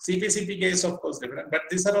 CPCP case, of course, different, but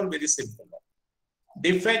these are all very simple.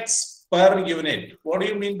 Defects per unit. What do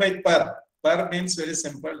you mean by per? Per means very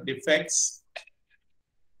simple. Defects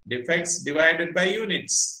divided by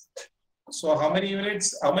units. So, how many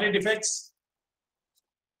units? How many defects?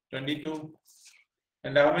 22.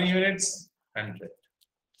 And how many units? 100.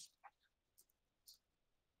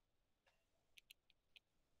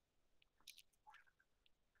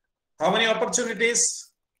 How many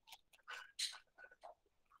opportunities?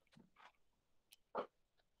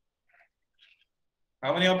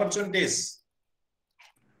 How many opportunities?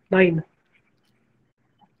 9.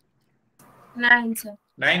 9, sir.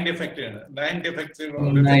 9 defective. 9 defective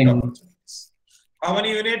Nine. opportunities. How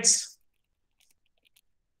many units?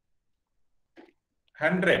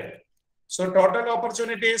 100. So total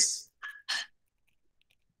opportunities?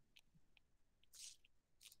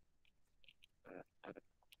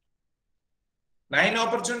 Nine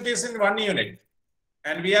opportunities in one unit.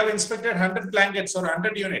 And we have inspected 100 blankets or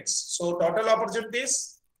 100 units. So total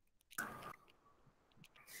opportunities?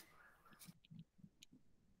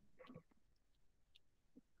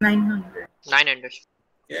 900. 900.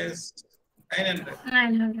 Yes, 900.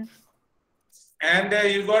 900.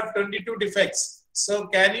 And you got 22 defects. So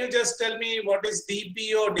can you just tell me what is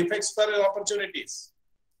DPO, defects per opportunities?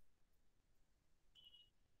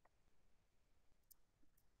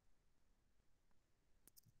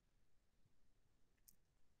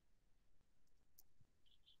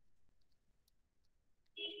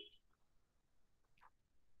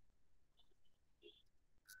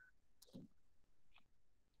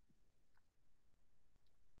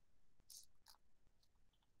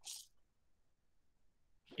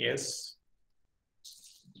 Yes.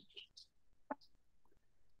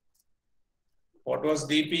 What was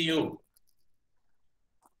DPU?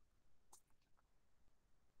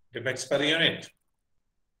 Defects per unit.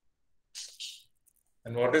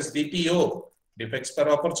 And what is DPO? Defects per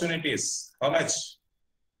opportunities. How much?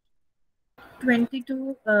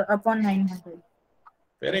 22 upon 900.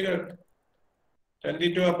 Very good.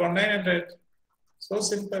 22 upon 900. So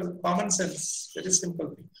simple. Common sense. Very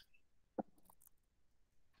simple thing.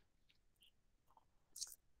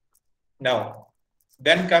 Now,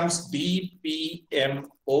 then comes DPMO,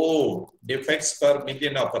 defects per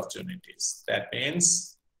million opportunities. That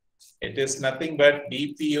means it is nothing but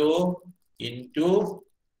DPO into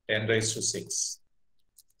 10 raised to 6.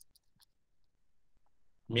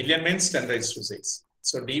 Million means 10 raised to 6.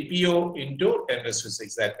 So DPO into 10 raised to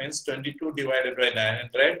 6. That means 22 divided by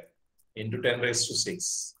 900 into 10 raised to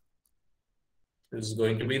 6. This is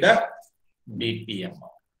going to be the DPMO.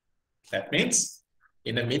 That means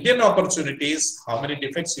in a million opportunities, how many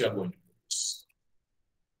defects you are going to produce.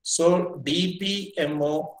 So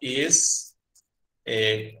DPMO is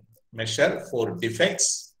a measure for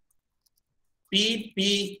defects.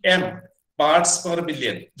 PPM, parts per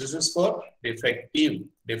billion. This is for defective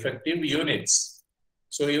units.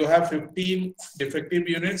 So you have 15 defective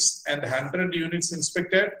units and 100 units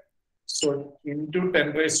inspected. So into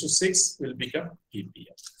 10 raised to 6 will become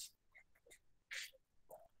PPM.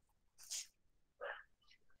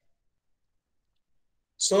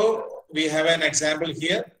 So we have an example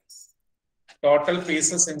here. Total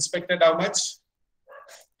pieces inspected, how much?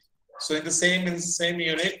 So in the same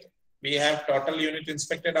unit, we have total unit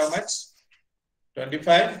inspected, how much?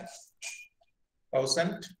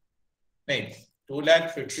 25,000. No,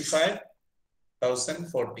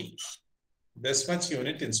 255,040. This much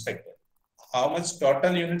unit inspected. How much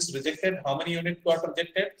total units rejected? How many units got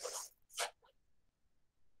rejected?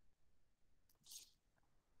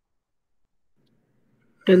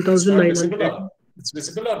 10,900. It's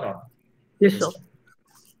visible or not? Yes, sir.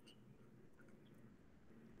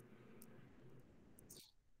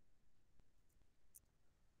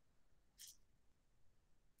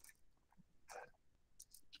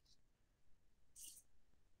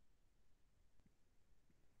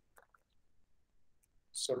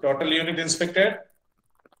 So total unit inspected.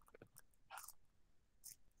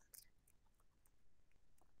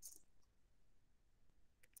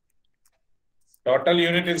 Total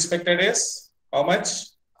unit inspected is how much?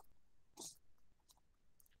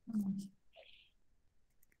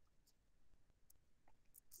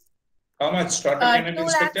 How much total unit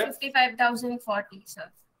inspected? 255,040,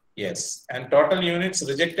 sir. Yes. And total units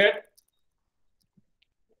rejected?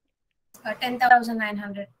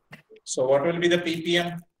 10,900. So what will be the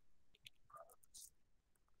PPM?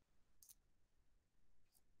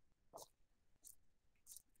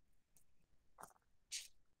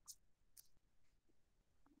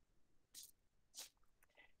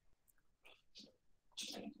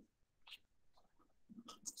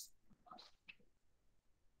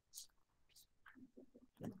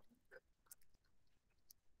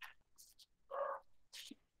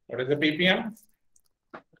 What is the PPM?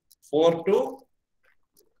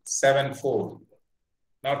 4274.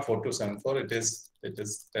 Not 4274. It is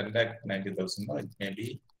 10,90,000. No, it may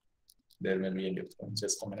be. There may be a difference.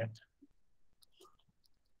 Just a minute.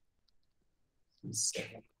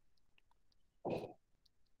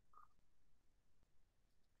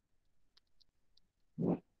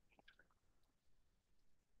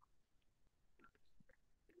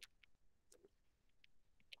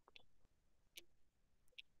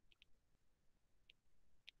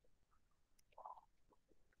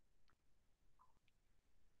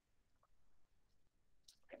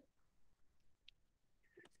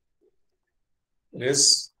 It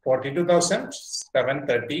is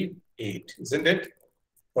 42,738, isn't it?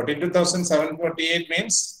 42,748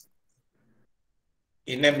 means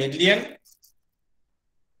in a million,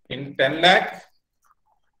 in 10 lakh.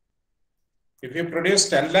 If you produce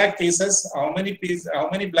 10 lakh pieces, how many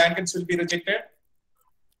blankets will be rejected?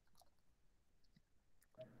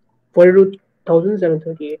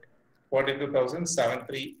 42,738.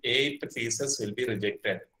 42,738 pieces will be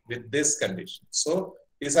rejected with this condition. So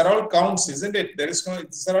these are all counts, isn't it? There is no,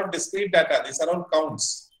 these are all discrete data. These are all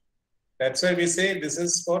counts. That's why we say this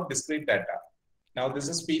is for discrete data. Now this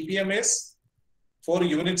is PPM is for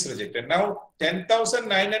units rejected. Now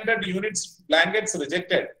 10,900 units blankets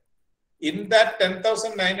rejected. In that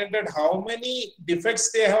 10,900, how many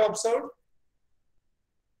defects they have observed?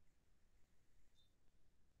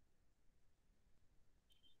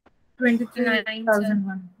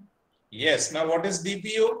 $23,001. Yes. Now what is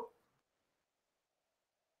DPU?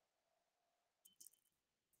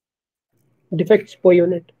 Defects per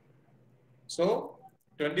unit. So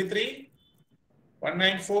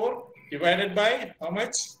 23,194 divided by how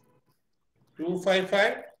much?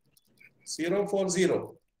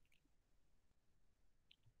 255,040.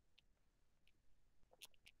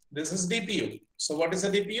 This is DPU. So what is the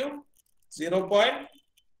DPU?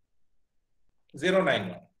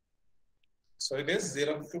 0.091. So it is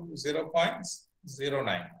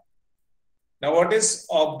 0.09. Now what is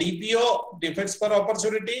of DPO, defects per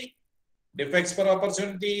opportunity? Defects per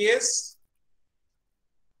opportunity is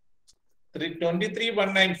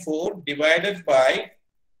 23,194 divided by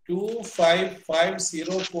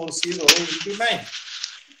 255040 into 9.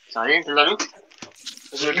 Sorry,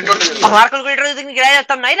 हमारा calculator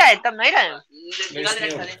तब नहीं रहा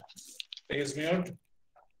Please mute.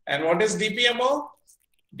 And what is DPMO?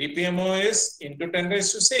 DPMO is into 10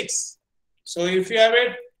 raised to 6. So if you have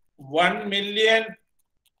a 1 million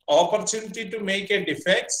opportunity to make a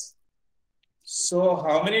defects, so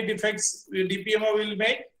how many defects DPMO will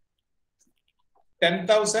make?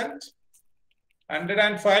 10,000,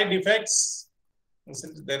 105 defects.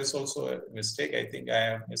 There is also a mistake. I think I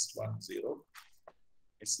have missed 10.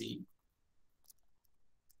 Let's see.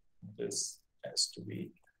 This has to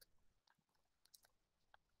be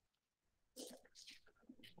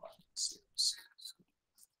 106.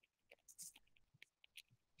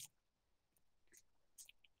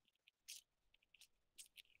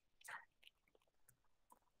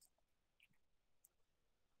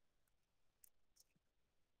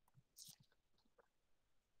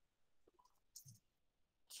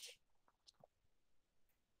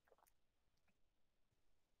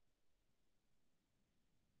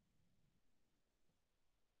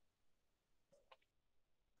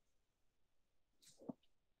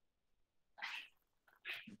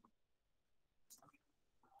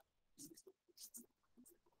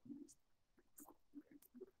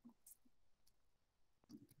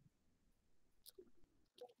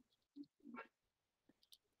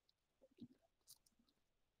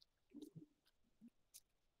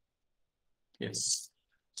 Yes.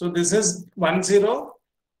 So this is 10.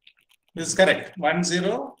 This is correct. 10, 100,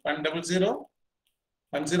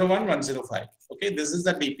 101, 105. Okay, this is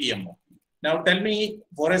the DPMO. Now tell me,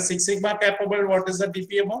 for a Six Sigma capable, what is the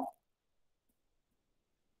DPMO?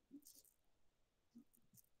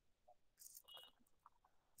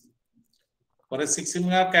 For a Six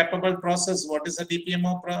Sigma capable process, what is the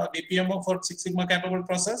DPMO? DPMO for Six Sigma capable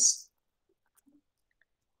process?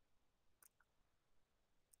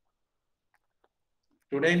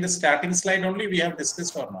 Today in the starting slide only we have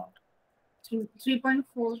discussed or not?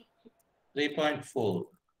 3.4. 3.4.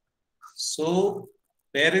 So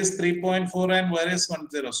where is 3.4 and where is 10?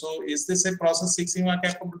 So is this a process Six Sigma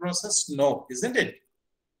capable process? No, isn't it?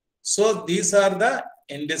 So these are the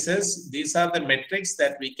indices. These are the metrics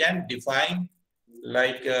that we can define,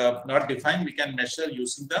 like not define, we can measure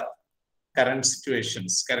using the current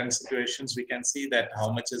situations. Current situations, we can see that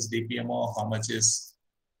how much is DPMO, how much is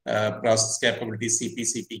process capability, CP,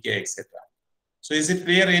 CPK, etc. So is it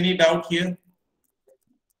clear? Any doubt here?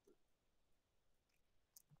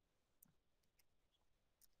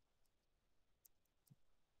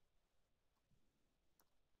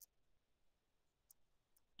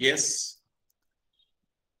 Yes.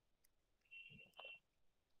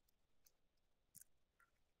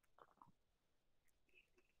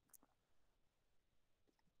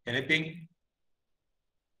 Anything?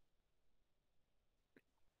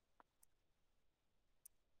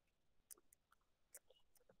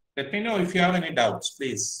 Let me know if you have any doubts,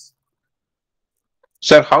 please.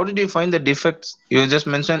 Sir, how did you find the defects? You just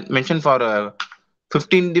mentioned for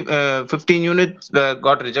 15 units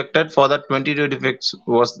got rejected. For that 22 defects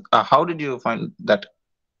was how did you find that?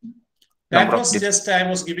 That was just, I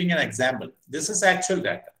was giving an example. This is actual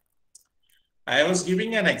data. I was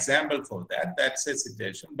giving an example for that. That's a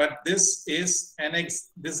situation. But this is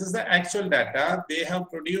the actual data. They have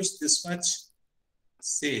produced this much.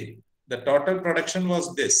 See, the total production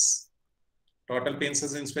was this. Total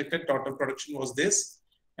pieces inspected, total production was this.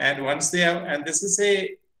 And once they have, and this is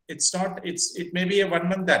it may be a 1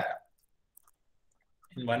 month data.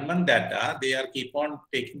 In 1 month data, they are keep on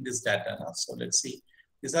taking this data now. So let's see.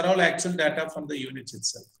 These are all actual data from the unit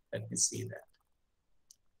itself. Let me see that.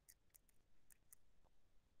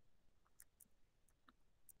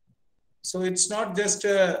 So it's not just,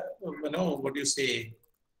 what do you say,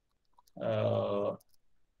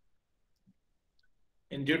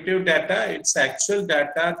 intuitive data, it's actual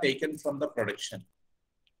data taken from the production.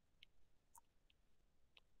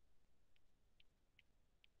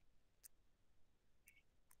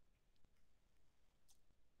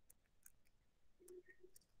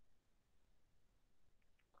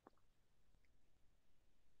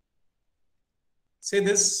 Say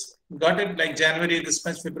this, got it like January this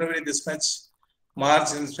much, February this much,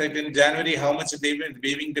 March in January how much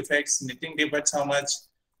weaving defects, knitting defects how much,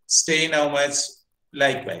 stain how much,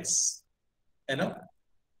 likewise,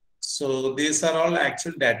 So these are all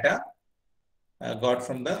actual data got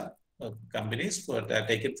from the companies for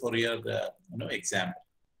taken for your exam.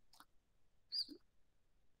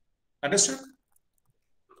 Understood?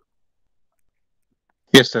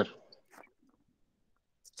 Yes, sir.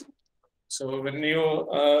 So when you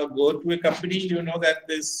go to a company, you know that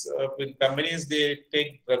this with companies, they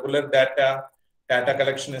take regular data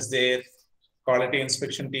collection is there, quality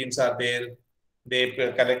inspection teams are there, they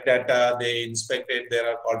collect data, they inspect it, there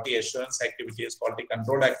are quality assurance activities, quality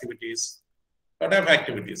control activities, lot of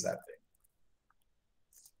activities are there.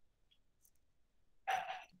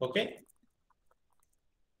 Okay.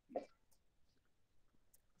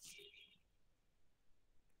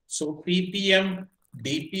 So PPM,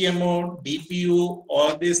 DPMO, DPU,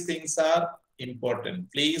 all these things are important.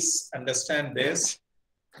 Please understand this.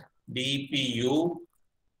 DPU,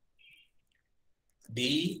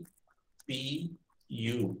 DPU.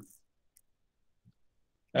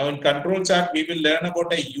 Now in control chart, we will learn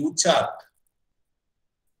about a U chart.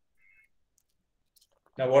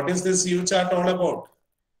 Now what is this U chart all about?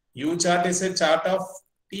 U chart is a chart of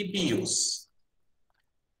TPUs.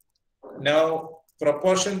 Now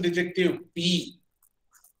proportion detective P.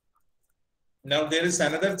 Now there is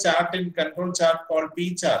another chart in control chart called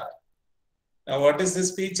P chart. Now what is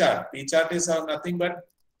this P chart? P chart is nothing but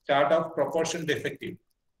chart of proportion defective.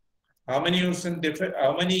 How many units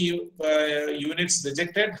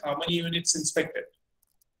rejected? How many units inspected?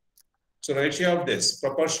 So ratio of this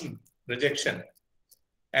proportion rejection,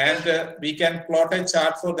 and we can plot a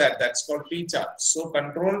chart for that. That's called P chart. So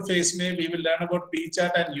control phase may we will learn about P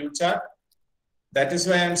chart and U chart. That is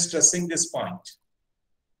why I am stressing this point.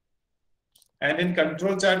 And in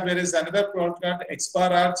control chart, there is another plot chart, X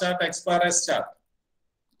bar R chart, X bar S chart.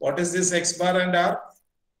 What is this X bar and R?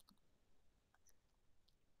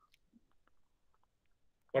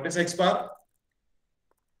 What is X bar?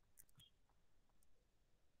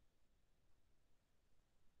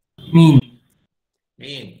 Mean.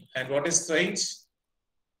 Mean. And what is range?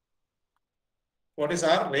 What is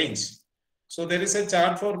R? Range. So there is a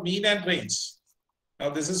chart for mean and range.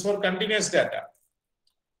 Now this is for continuous data.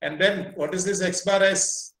 And then what is this X bar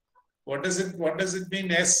S? What does it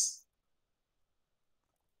mean S?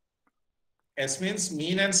 S means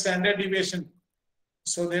mean and standard deviation.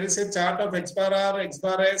 So there is a chart of X bar R, X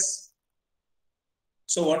bar S.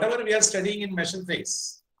 So whatever we are studying in measure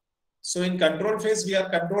phase. So in control phase, we are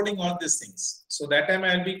controlling all these things. So that time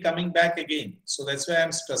I will be coming back again. So that's why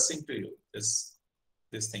I'm stressing to you this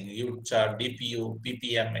thing, U chart, DPU,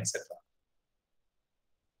 PPM, etc.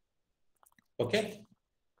 Okay.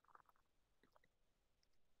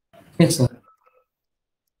 Yes, sir.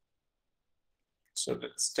 So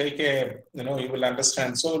let's take a, you will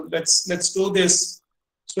understand. So let's do this.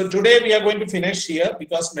 So today we are going to finish here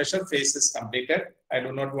because measure phase is completed. I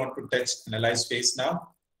do not want to touch analyze phase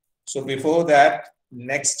now. So before that,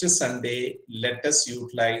 next Sunday, let us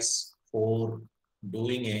utilize for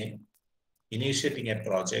initiating a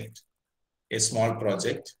project, a small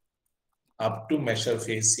project up to measure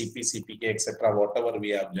phase, CP, CPK, etc. Whatever we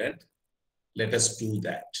have learned, let us do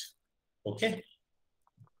that. Okay.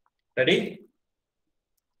 Ready?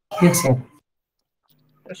 Yes, sir.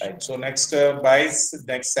 Right. So next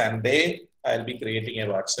next Sunday, I'll be creating a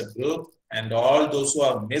WhatsApp group, and all those who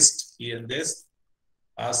have missed here this,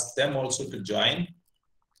 ask them also to join,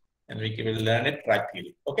 and we will learn it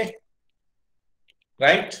practically. Okay.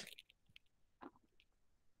 Right?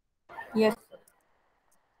 Yes.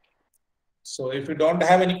 So if you don't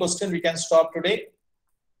have any question, we can stop today.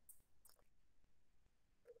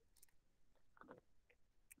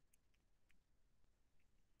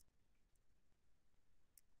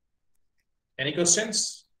 Any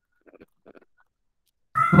questions?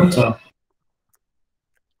 No, sir.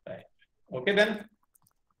 Right. Okay then.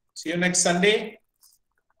 See you next Sunday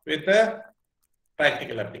with the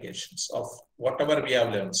practical applications of whatever we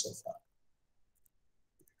have learned so far.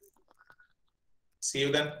 See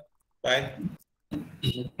you then. Bye.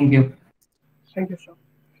 Thank you. Thank you, sir.